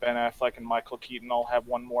Miller, Ben Affleck, and Michael Keaton all have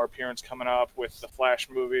one more appearance coming up with the Flash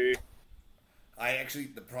movie.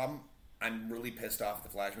 I'm really pissed off at the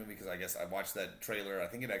Flash movie because I guess I watched that trailer. I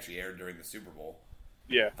think it actually aired during the Super Bowl.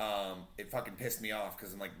 Yeah. It fucking pissed me off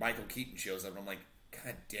because I'm like, Michael Keaton shows up and I'm like,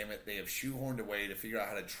 God damn it, they have shoehorned a way to figure out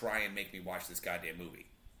how to try and make me watch this goddamn movie.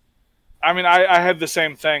 I mean, I had the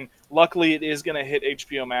same thing. Luckily, it is going to hit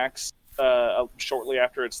HBO Max shortly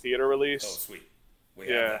after its theater release. Oh, sweet. We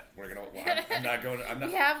Yeah. have that. We're gonna. I'm not going.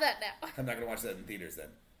 We have that now. I'm not going to watch that in theaters then.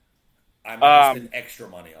 I'm going to spend extra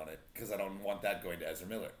money on it because I don't want that going to Ezra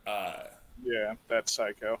Miller. Yeah, that's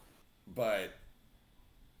psycho. But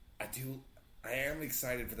I am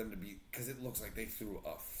excited for them to be, because it looks like they threw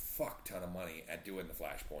a fuck ton of money at doing the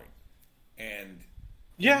Flashpoint. And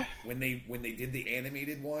Yeah. when they did the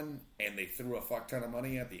animated one and they threw a fuck ton of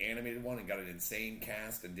money at the animated one and got an insane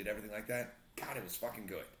cast and did everything like that, God, it was fucking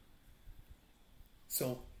good.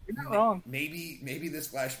 So You're not wrong. maybe this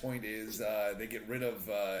Flashpoint is they get rid of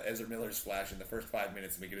Ezra Miller's Flash in the first 5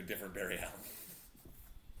 minutes and make it a different Barry Allen.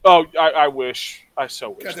 Oh, I wish. I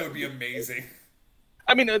so wish. God, that would be amazing.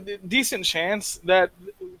 I mean, a decent chance that,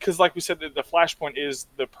 because like we said, the Flashpoint is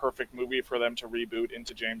the perfect movie for them to reboot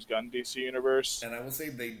into James Gunn DC Universe. And I will say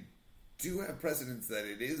they do have precedence that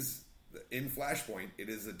it is, in Flashpoint, it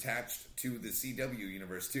is attached to the CW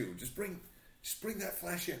universe too. Just bring that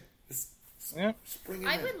Flash in. Yeah. Just bring him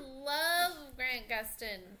I in. would love Grant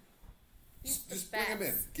Gustin. He's Just the bring him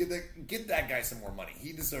in. best. Get that guy some more money.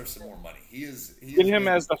 He deserves some more money. He Get him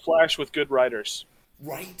as the Flash with good writers.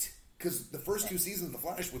 right, because the first 2 seasons of the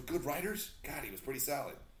Flash with good writers, God, he was pretty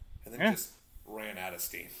solid, and then Yeah. just ran out of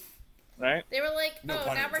steam. Right? They were like, No oh,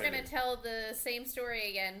 pun now we're going intended. to tell the same story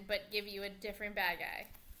again, but give you a different bad guy.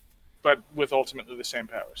 But with ultimately the same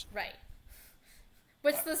powers. Right.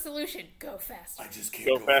 What's the solution? Go faster. I just can't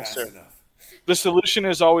Go go faster. fast enough. The solution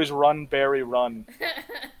is always run, Barry, run.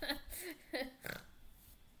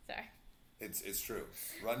 Sorry. It's true.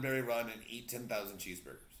 Run, Barry, run, and eat 10,000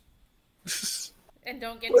 cheeseburgers. And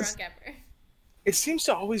don't get What's- drunk ever. It seems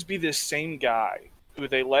to always be this same guy who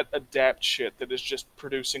they let adapt shit that is just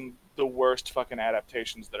producing the worst fucking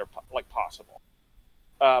adaptations that are possible.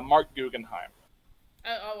 Mark Guggenheim.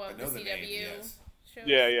 Oh, I the know CW the name, yes. shows.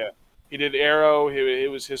 Yeah. He did Arrow. It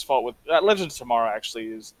was his fault with Legends of Tomorrow. Actually,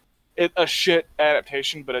 is a shit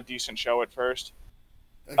adaptation, but a decent show at first.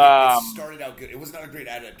 Again, it started out good. It was not a great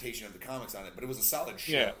adaptation of the comics on it, but it was a solid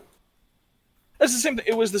show. Yeah. That's the same.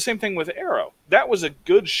 It was the same thing with Arrow. That was a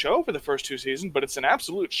good show for the first 2 seasons, but it's an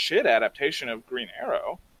absolute shit adaptation of Green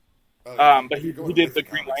Arrow. Oh, But you're he going did with the the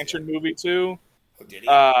Green comics, Lantern yeah. movie too. Oh, did he?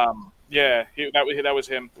 Yeah, that was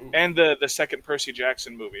him, and the second Percy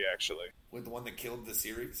Jackson movie actually. With the one that killed the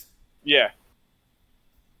series? Yeah,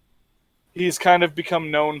 he's kind of become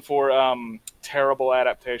known for terrible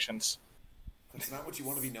adaptations. That's not what you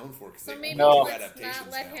want to be known for, because So they maybe No. only do let's adaptations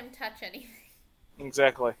not let now. him touch anything.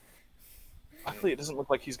 Exactly. Luckily, it doesn't look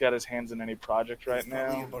like he's got his hands in any project right He's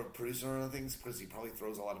probably now. a producer on other things, because he probably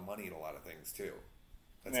throws a lot of money at a lot of things, too.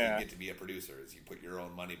 That's how Yeah. you get to be a producer, is you put your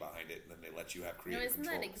own money behind it, and then they let you have No, creative isn't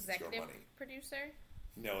control. that 'cause it's your executive money. producer?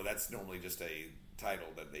 No, that's normally just a title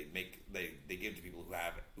that they give to people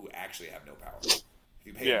who actually have no power. If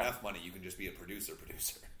you pay Yeah. enough money, you can just be a producer.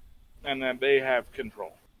 and then they have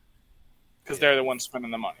control because they're the ones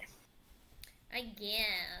spending the money. I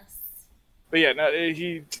guess. But yeah, no,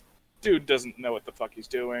 dude doesn't know what the fuck he's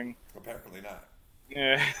doing. Apparently not.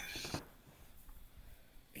 Yeah.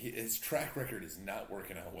 His track record is not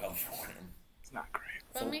working out well for him. It's not great.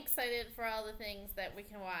 But I'm excited for all the things that we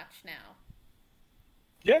can watch now.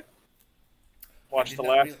 Yeah. Watch The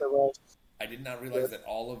Last of Us. I did not realize that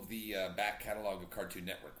all of the back catalog of Cartoon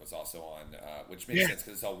Network was also on, which makes sense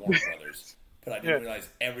because it's all Warner Brothers. But I didn't realize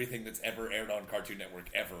everything that's ever aired on Cartoon Network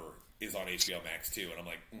ever is on HBO Max too. And I'm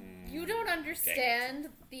like, you don't understand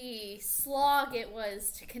the slog it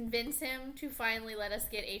was to convince him to finally let us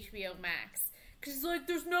get HBO Max. Because he's like,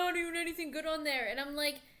 there's not even anything good on there. And I'm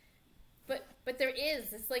like, but there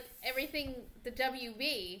is. It's like everything the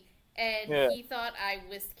WB. And he thought I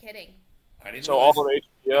was kidding. So all of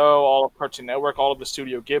HBO, all of Cartoon Network, all of the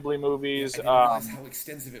Studio Ghibli movies. I didn't realize how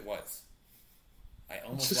extensive it was.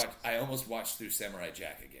 I almost watched through Samurai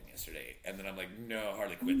Jack again yesterday, and then I'm like, no,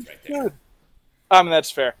 Harley Quinn's right there. I mean, that's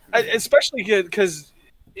fair. Especially because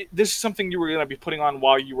this is something you were going to be putting on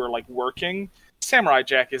while you were like working. Samurai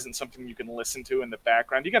Jack isn't something you can listen to in the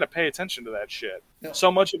background. You got to pay attention to that shit. No. So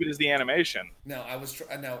much of it is the animation. Now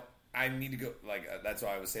I need to go. That's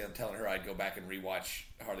why I was saying. I'm telling her I'd go back and rewatch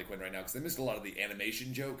Harley Quinn right now because I missed a lot of the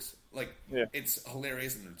animation jokes. It's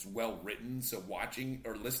hilarious and it's well written. So watching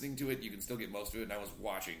or listening to it, you can still get most of it. And I was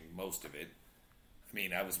watching most of it. I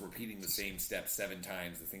mean, I was repeating the same steps 7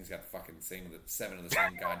 times. The thing's got fucking 7 of the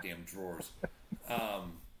same goddamn drawers.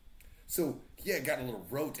 So yeah, it got a little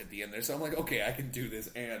rote at the end there. So I'm like, okay, I can do this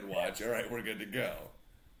and watch. All right, we're good to go.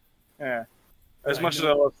 Yeah. As much as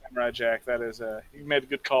I love Samurai Jack, that is you made a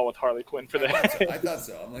good call with Harley Quinn for that. I thought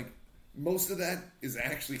so. I'm like, most of that is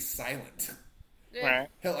actually silent. Right.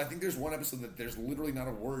 Hell, I think there's one episode that there's literally not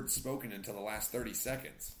a word spoken until the last 30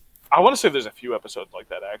 seconds. I want to say there's a few episodes like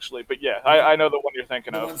that, actually. But yeah, I know the one you're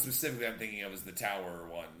thinking of. The one specifically I'm thinking of is the tower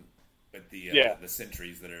one. With the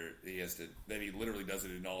sentries that he literally does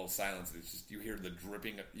it in all silence. It's just, you hear the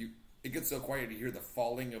dripping. It gets so quiet you hear the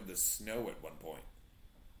falling of the snow at one point.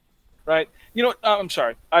 Right. You know what? I'm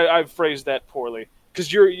sorry. I've phrased that poorly.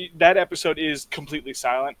 Because that episode is completely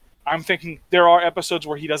silent. I'm thinking there are episodes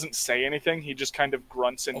where he doesn't say anything. He just kind of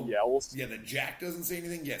grunts and yells. Yeah, that Jack doesn't say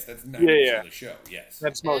anything? Yes, that's 90% of the show. Yes.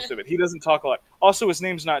 That's most of it. He doesn't talk a lot. Also, his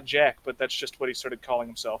name's not Jack, but that's just what he started calling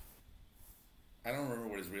himself. I don't remember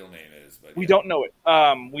what his real name is, but we don't know it.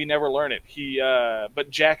 We never learn it. But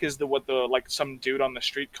Jack is what some dude on the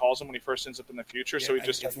street calls him when he first ends up in the future. Yeah, so he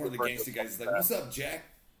just it's one of the gangster guys. He's like, "What's up, Jack?"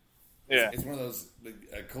 Yeah, it's one of those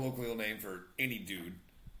a colloquial name for any dude.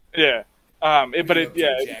 Yeah,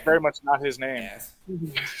 it's very much not his name.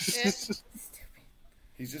 Yes.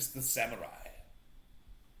 He's just the samurai.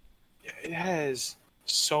 Yeah, it has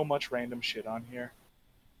so much random shit on here.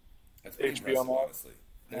 That's pretty impressive, honestly.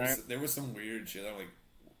 There was some weird shit. I'm like,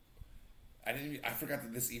 I forgot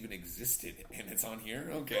that this even existed, and it's on here.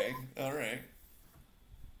 Okay, all right.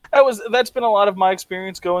 That's been a lot of my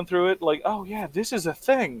experience going through it. Like, oh yeah, this is a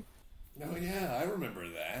thing. Oh yeah, I remember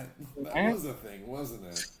that. That was a thing, wasn't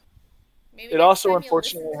it? Maybe it also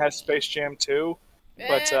unfortunately has Space Jam 2,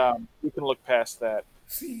 but we can look past that.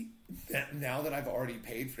 See, now that I've already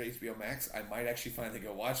paid for HBO Max, I might actually finally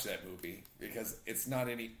go watch that movie because it's not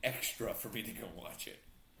any extra for me to go watch it.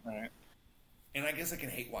 Right. And I guess I can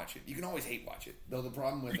hate watch it. You can always hate watch it. Though the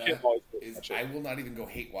problem with that is I will not even go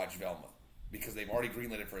hate watch Velma because they've already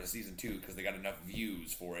greenlit it for a season 2 because they got enough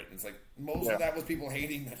views for it. And it's like most of that was people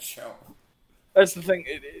hating that show. That's the thing.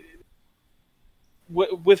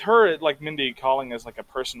 With her, like Mindy calling as like a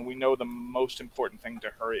person, we know the most important thing to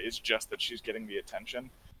her is just that she's getting the attention.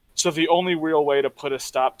 So the only real way to put a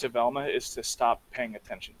stop to Velma is to stop paying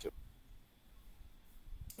attention to it.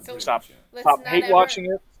 So stop hate watching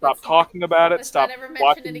it. Stop talking about it. Stop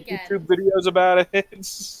watching YouTube videos about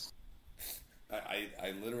it.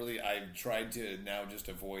 I've tried to now just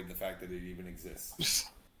avoid the fact that it even exists.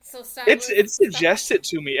 So it suggests it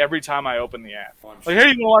to me every time I open the app. Like, hey,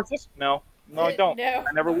 you gonna watch this? No, I don't. No.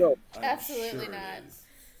 I never will. Absolutely not.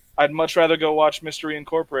 I'd much rather go watch Mystery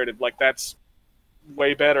Incorporated. Like, that's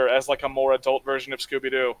way better as like a more adult version of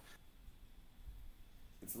Scooby-Doo.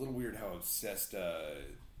 It's a little weird how obsessed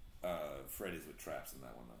Fred is with traps in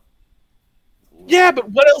that one, though. Yeah, but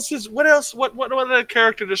what other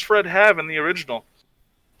character does Fred have in the original?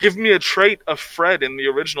 Give me a trait of Fred in the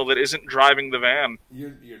original that isn't driving the van.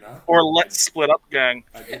 You're not. Or let's split up, gang.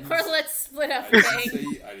 Let's split up,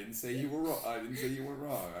 gang. I didn't say you were wrong. I didn't say you were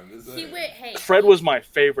wrong. I'm just saying. Fred was my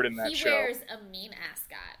favorite in that show. He wears a mean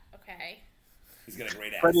ascot. Okay. He's got a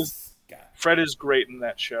great Fred is great in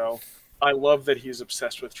that show. I love that he's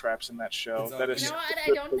obsessed with traps in that show. It's That is You know what? such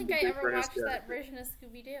I a don't think good I thing ever for his watched that character. version of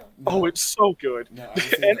Scooby Doo. Oh, it's so good. No, I would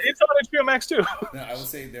say And that- it's on HBO Max too. No, I will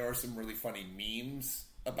say there are some really funny memes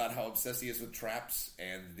about how obsessed he is with traps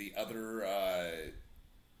and the other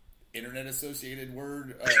internet associated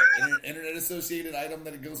internet associated item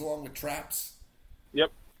that goes along with traps.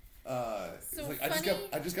 Yep. It's So like funny.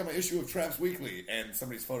 I just got my issue of Traps Weekly, and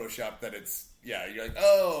somebody's photoshopped that it's You're like,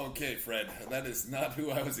 oh, okay, Fred, that is not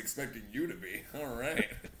who I was expecting you to be. All right.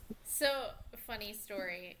 So, funny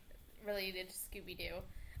story related to Scooby Doo.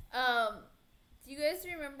 Do you guys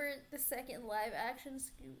remember the second live action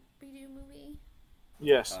Scooby Doo movie?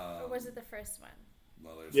 Yes. Or was it the first one?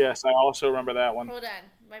 Well, there's- Yes, I also remember that one. Hold on.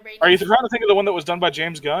 My brain. Are you trying to think of the one that was done by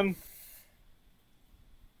James Gunn?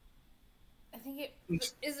 I think it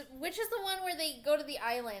is. Which is the one where they go to the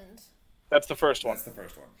island? That's the first one. That's the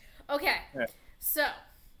first one. Okay. Yeah. So,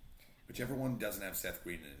 Whichever one doesn't have Seth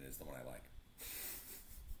Green in it is the one I like.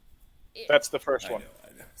 That's the first I one.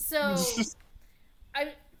 know. So,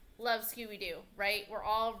 I love Scooby Doo, right? We're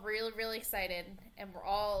all really, really excited, and we're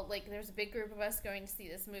all like, there's a big group of us going to see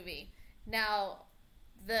this movie. Now,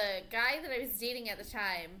 the guy that I was dating at the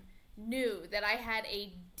time knew that I had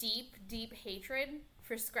a deep, deep hatred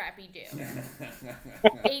for Scrappy Doo.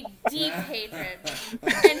 A deep hatred.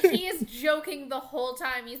 And he is joking the whole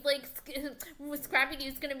time. He's like, Scrappy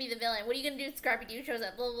Doo's gonna be the villain. What are you gonna do if Scrappy Doo shows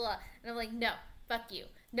up? Blah, blah, blah. And I'm like, no, fuck you.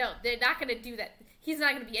 No, they're not gonna do that. He's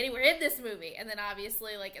not gonna be anywhere in this movie. And then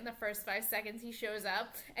obviously, like, in the first 5 seconds, he shows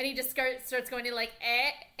up, and he just starts going to like,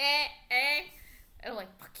 and I'm like,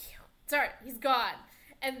 fuck you. Sorry, he's gone.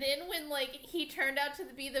 And then when, like, he turned out to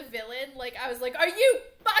be the villain, like, I was like, are you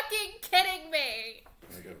fucking kidding me?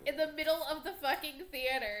 In the middle of the fucking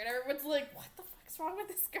theater. And everyone's like, what the fuck's wrong with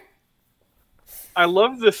this guy? I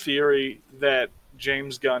love the theory that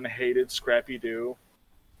James Gunn hated Scrappy Doo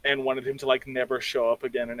and wanted him to like never show up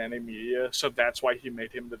again in any media, so that's why he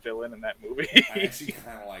made him the villain in that movie. I actually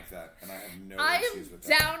kind of like that, and I have no I issues am with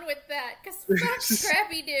that. down with that, because fuck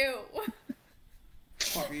Scrappy Doo.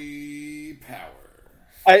 Puppy power.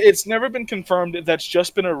 It's never been confirmed. That's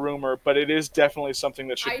just been a rumor, but it is definitely something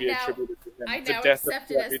that should I be now- attributed to him. I The now death of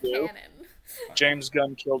accept it as Scrappy Doo. canon. James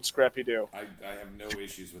Gunn killed Scrappy Doo. I have no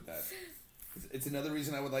issues with that. It's another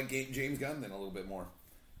reason I would like James Gunn then a little bit more.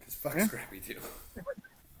 Because fuck Scrappy Doo.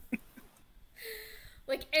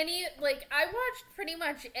 I watched pretty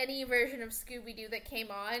much any version of Scooby Doo that came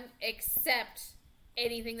on, except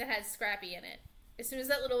anything that had Scrappy in it. As soon as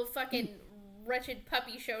that little fucking wretched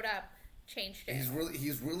puppy showed up, changed it.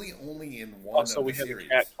 He's really only in one Also, of we the have a series.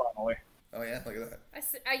 cat finally. Oh yeah, look at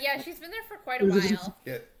that. Yeah, she's been there for quite a while.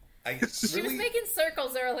 Yeah, She was making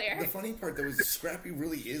circles earlier. The funny part though is Scrappy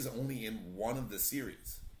really is only in one of the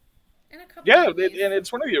series. In a couple Yeah, movies. and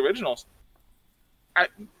it's one of the originals.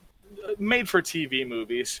 Made for TV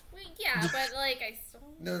movies. Well, yeah, but like I still.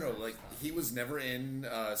 No, like he was never in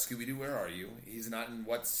Scooby Doo. Where are you? He's not in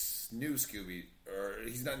What's New Scooby, or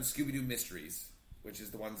he's not in Scooby Doo Mysteries, which is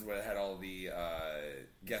the ones where it had all the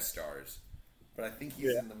guest stars. But I think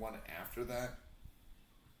he's in the one after that.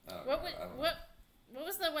 What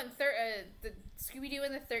was the one? The Scooby Doo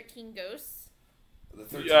and the 13 Ghosts. The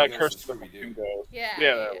 13 Yeah, Ghosts Curse of of the Scooby Doo. Fucking Ghost. Yeah.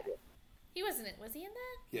 Yeah, He wasn't in. Was he in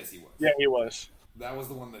that? Yes, he was. yeah, he was. That was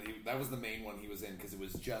the one that was the main one he was in because it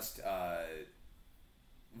was just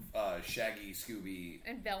Shaggy, Scooby,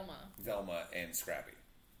 And Velma. Velma, and Scrappy.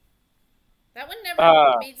 That one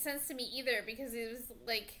never made sense to me either because it was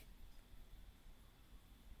like,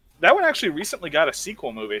 That one actually recently got a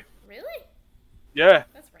sequel movie. really? Yeah.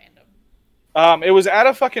 That's random. It was out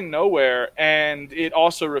of fucking nowhere, and it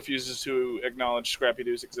also refuses to acknowledge Scrappy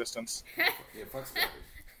Doo's existence. Yeah, fuck Scrappy.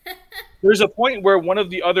 There's a point where one of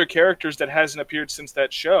the other characters that hasn't appeared since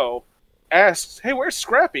that show asks, "Hey, where's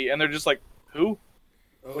Scrappy?" And they're just like, "Who?"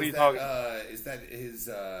 Oh, What are you is talking that, is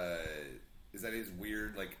that his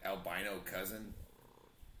weird like albino cousin?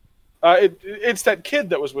 It's that kid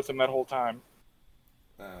that was with him that whole time.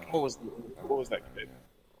 What was that kid?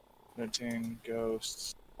 13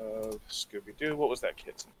 Ghosts of Scooby Doo. What was that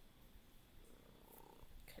kid's name?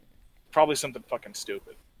 Probably something fucking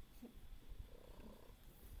stupid.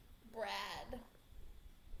 Brad.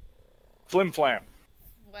 Flim Flam.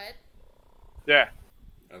 What? Yeah.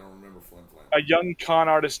 I don't remember Flim Flam. A young con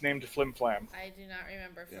artist named Flim Flam. I do not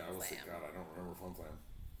remember. Yeah, I was Flam. like, God, I don't remember Flim Flam.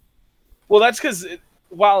 Well, that's because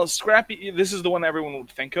while Scrappy, this is the one everyone would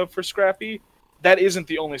think of for Scrappy, that isn't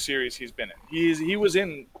the only series he's been in. He was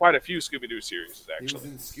in quite a few Scooby-Doo series, He was actually.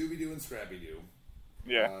 in Scooby Doo and Scrappy Doo.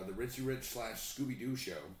 Yeah, The Richie Rich / Scooby Doo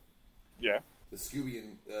show. yeah, The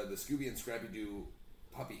Scooby and Scrappy Doo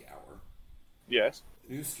Puppy Hour. yes,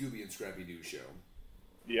 The new Scooby and Scrappy Doo show.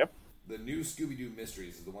 yep. the new Scooby-Doo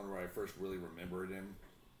Mysteries is the one where I first really remembered him.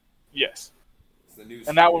 Yes. It's the new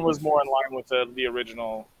And that one Scooby-Doo was more in Mysteries. line with the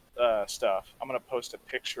original stuff. I'm going to post a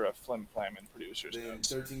picture of Flim Flam in producers' Then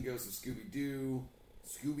notes. 13 Ghosts of Scooby-Doo,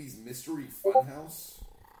 Scooby's Mystery Funhouse,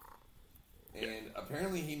 and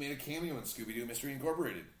apparently he made a cameo in Scooby-Doo Mystery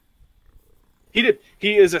Incorporated. He did.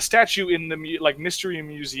 He is a statue in the mystery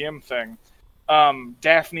museum thing.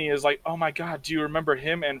 Daphne is like, "Oh my god, do you remember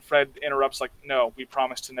him?" And Fred interrupts like, "No, we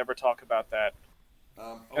promised to never talk about that."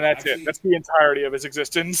 And that's actually, it. That's the entirety of his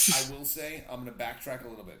existence. I will say, I'm going to backtrack a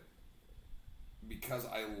little bit. Because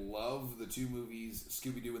I love the two movies,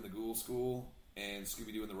 Scooby-Doo and the Ghoul School and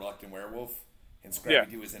Scooby-Doo and the Reluctant Werewolf, and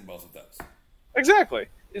Scrappy-Doo is in both of those. Exactly.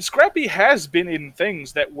 Scrappy has been in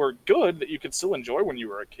things that were good that you could still enjoy when you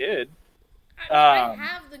were a kid. I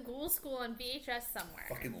have the Ghoul School on VHS somewhere.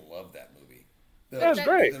 Fucking love that movie. That was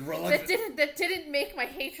great. That didn't make my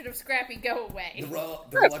hatred of Scrappy go away. The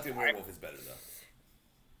Reluctant Werewolf is better, though.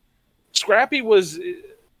 Scrappy was,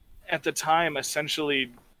 at the time,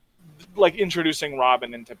 essentially like introducing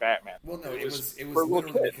Robin into Batman. Well, no, it was for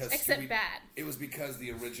literally kids. because Except bad. It was because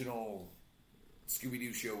the original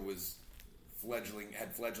Scooby-Doo show was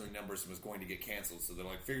had fledgling numbers and was going to get canceled. So they're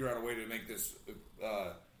like, figure out a way to make this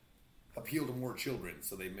appeal to more children.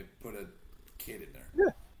 So they put a kid in there.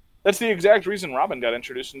 Yeah. That's the exact reason Robin got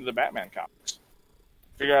introduced into the Batman comics.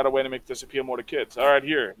 Figure out a way to make this appeal more to kids. All right,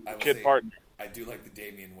 here, kid partner. I do like the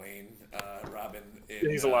Damian Wayne Robin.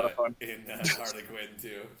 He's a lot of fun. In Harley Quinn,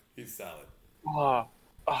 too. He's solid.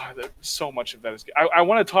 So much of that is good. I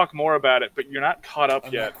want to talk more about it, but you're not caught up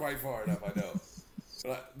I'm yet. not quite far enough, I know.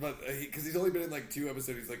 But because he's only been in like 2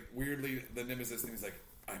 episodes, he's like, weirdly, the Nemesis thing, he's like,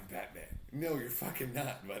 I'm Batman. No, you're fucking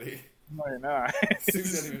not, buddy. No, you're not.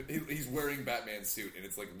 He's wearing Batman's suit, and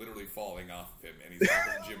it's like literally falling off of him, and he's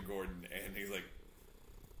talking to Jim Gordon, and he's like,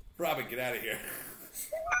 Robin, get out of here.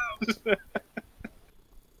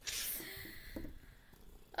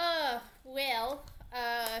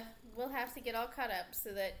 We'll have to get all caught up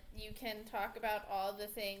so that you can talk about all the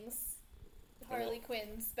things Harley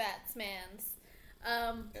Quinn's, Batman's.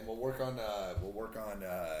 And we'll work on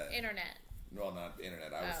Internet. Well, not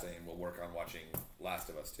internet. I was saying we'll work on watching Last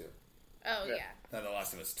of Us 2. Oh, yeah. Not The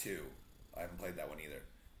Last of Us 2. I haven't played that one either.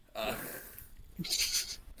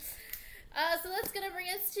 So that's going to bring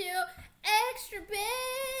us to Extra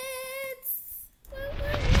Bits!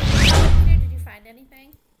 Did you find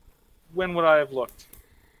anything? When would I have looked?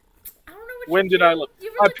 I don't know what When did I look?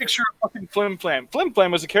 You I really picture fucking Flim Flam. Flim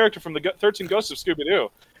Flam was a character from the 13 Ghosts of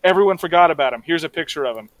Scooby-Doo. Everyone forgot about him. Here's a picture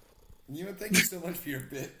of him. Thank you so much for your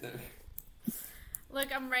bit. Look,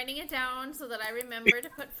 I'm writing it down so that I remember to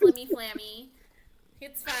put Flimmy Flammy.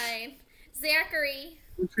 It's fine. Zachary.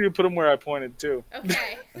 Make sure you put him where I pointed, too.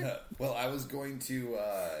 Okay. Well, I was going to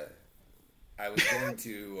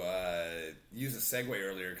use a segue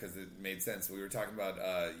earlier because it made sense. We were talking about,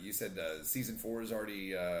 you said season 4 is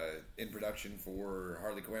already in production for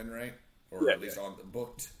Harley Quinn, right? Or at least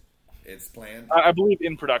booked. It's planned. I believe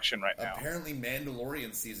in production right now. Apparently,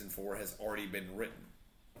 Mandalorian season 4 has already been written.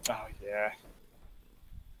 Oh, yeah.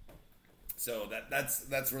 So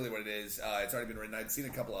that's really what it is. It's already been written. I'd seen a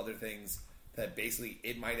couple other things that basically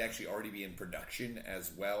it might actually already be in production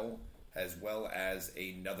as well as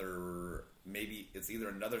another, maybe it's either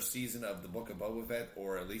another season of the Book of Boba Fett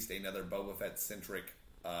or at least another Boba Fett centric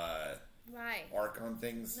arc on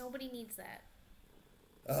things. Nobody needs that.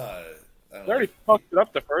 They already fucked it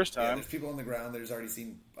up the first Yeah, time. there's people on the ground. There's already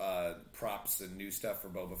seen props and new stuff for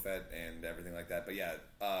Boba Fett and everything like that. But yeah,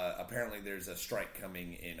 apparently there's a strike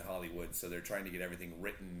coming in Hollywood, so they're trying to get everything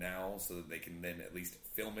written now so that they can then at least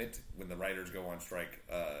film it when the writers go on strike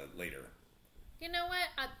later. You know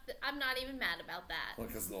what? I'm not even mad about that. Well,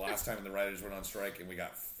 because the last time the writers went on strike and we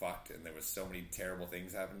got fucked, and there was so many terrible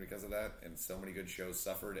things happened because of that, and so many good shows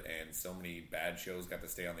suffered, and so many bad shows got to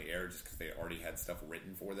stay on the air just because they already had stuff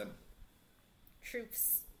written for them.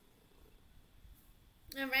 Truths.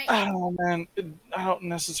 All right. Oh, man. I don't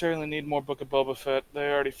necessarily need more Book of Boba Fett. They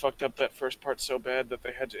already fucked up that first part so bad that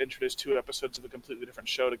they had to introduce 2 episodes of a completely different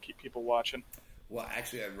show to keep people watching. Well,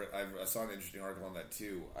 actually, I saw an interesting article on that,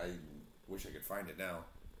 too. I wish I could find it now.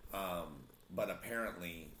 But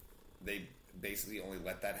apparently, they basically only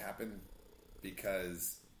let that happen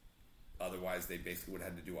because otherwise they basically would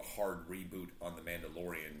have had to do a hard reboot on The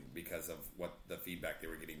Mandalorian because of what the feedback they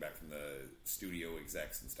were getting back from the studio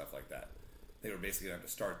execs and stuff like that. They were basically going to have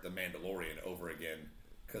to start The Mandalorian over again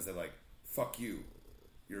because they're like, fuck you.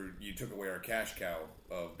 You took away our cash cow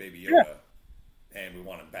of Baby Yoda, and we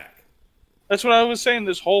want him back. That's what I was saying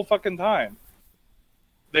this whole fucking time.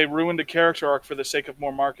 They ruined a character arc for the sake of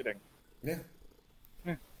more marketing. Yeah.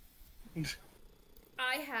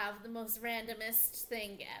 I have the most randomest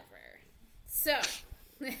thing ever. So,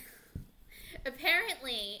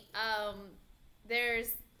 apparently, there's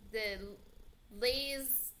the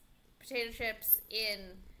Lay's potato chips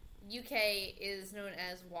in UK is known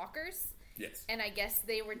as Walkers. Yes. And I guess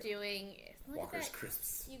they were doing... Walker's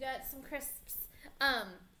Crisps. You got some crisps.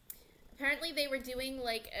 Apparently they were doing,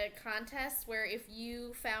 like, a contest where if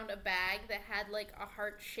you found a bag that had, like, a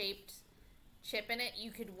heart-shaped chip in it,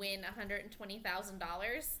 you could win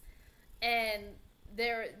 $120,000. And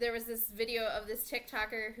there was this video of this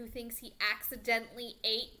TikToker who thinks he accidentally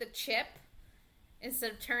ate the chip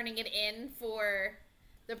instead of turning it in for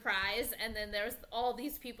the prize. And then there was all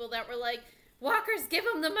these people that were like, Walkers, give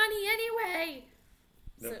him the money anyway!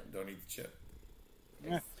 Nope, don't eat the chip.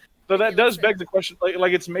 Yeah. So that does beg the question,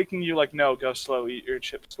 like it's making you like, no, go slow, eat your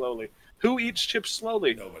chips slowly. Who eats chips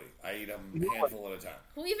slowly? Nobody. I eat them a handful at a time.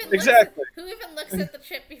 Who even looks at the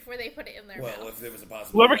chip before they put it in their mouth? Well, if there was a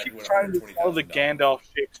possibility, whoever keeps trying to sell the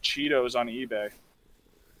Gandalf-shaped Cheetos on eBay.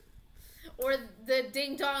 Or the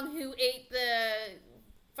ding-dong who ate the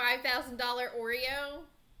 $5,000 Oreo.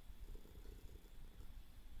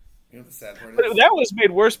 You know what the sad part is? But that was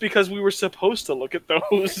made worse because we were supposed to look at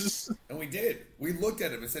those. And we did. We looked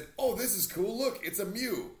at them and said, oh, this is cool. Look, it's a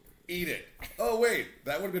Mew. Eat it. Oh, wait.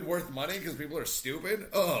 That would have been worth money because people are stupid?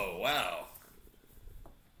 Oh, wow.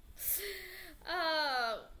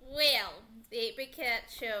 Well, the 8-Bit Cat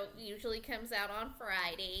Show usually comes out on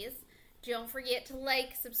Fridays. Don't forget to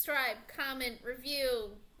like, subscribe, comment,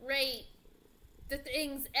 review, rate the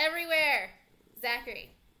things everywhere.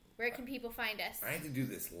 Zachary, where can people find us? I had to do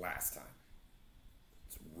this last time.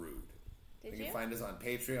 It's rude. They can find us on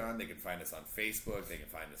Patreon. They can find us on Facebook. They can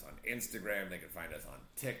find us on Instagram. They can find us on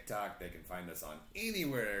TikTok. They can find us on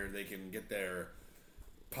anywhere they can get their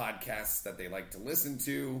podcasts that they like to listen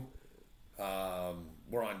to.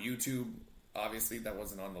 We're on YouTube. Obviously, that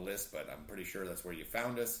wasn't on the list, but I'm pretty sure that's where you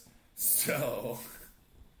found us. So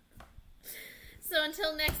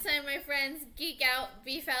until next time, my friends, geek out,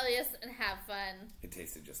 be fabulous, and have fun. It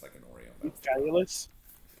tasted just like an Oreo. Fabulous.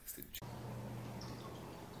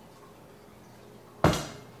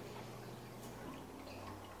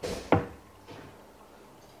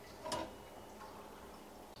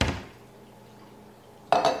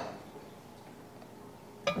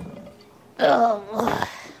 Oh.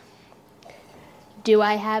 Do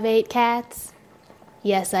I have 8 cats?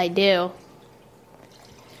 Yes, I do.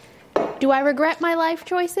 Do I regret my life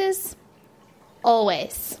choices?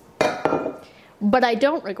 Always. But I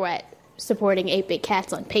don't regret supporting 8-Bit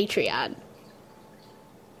Cats on Patreon.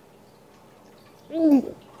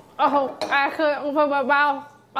 Oh, I couldn't open my mouth.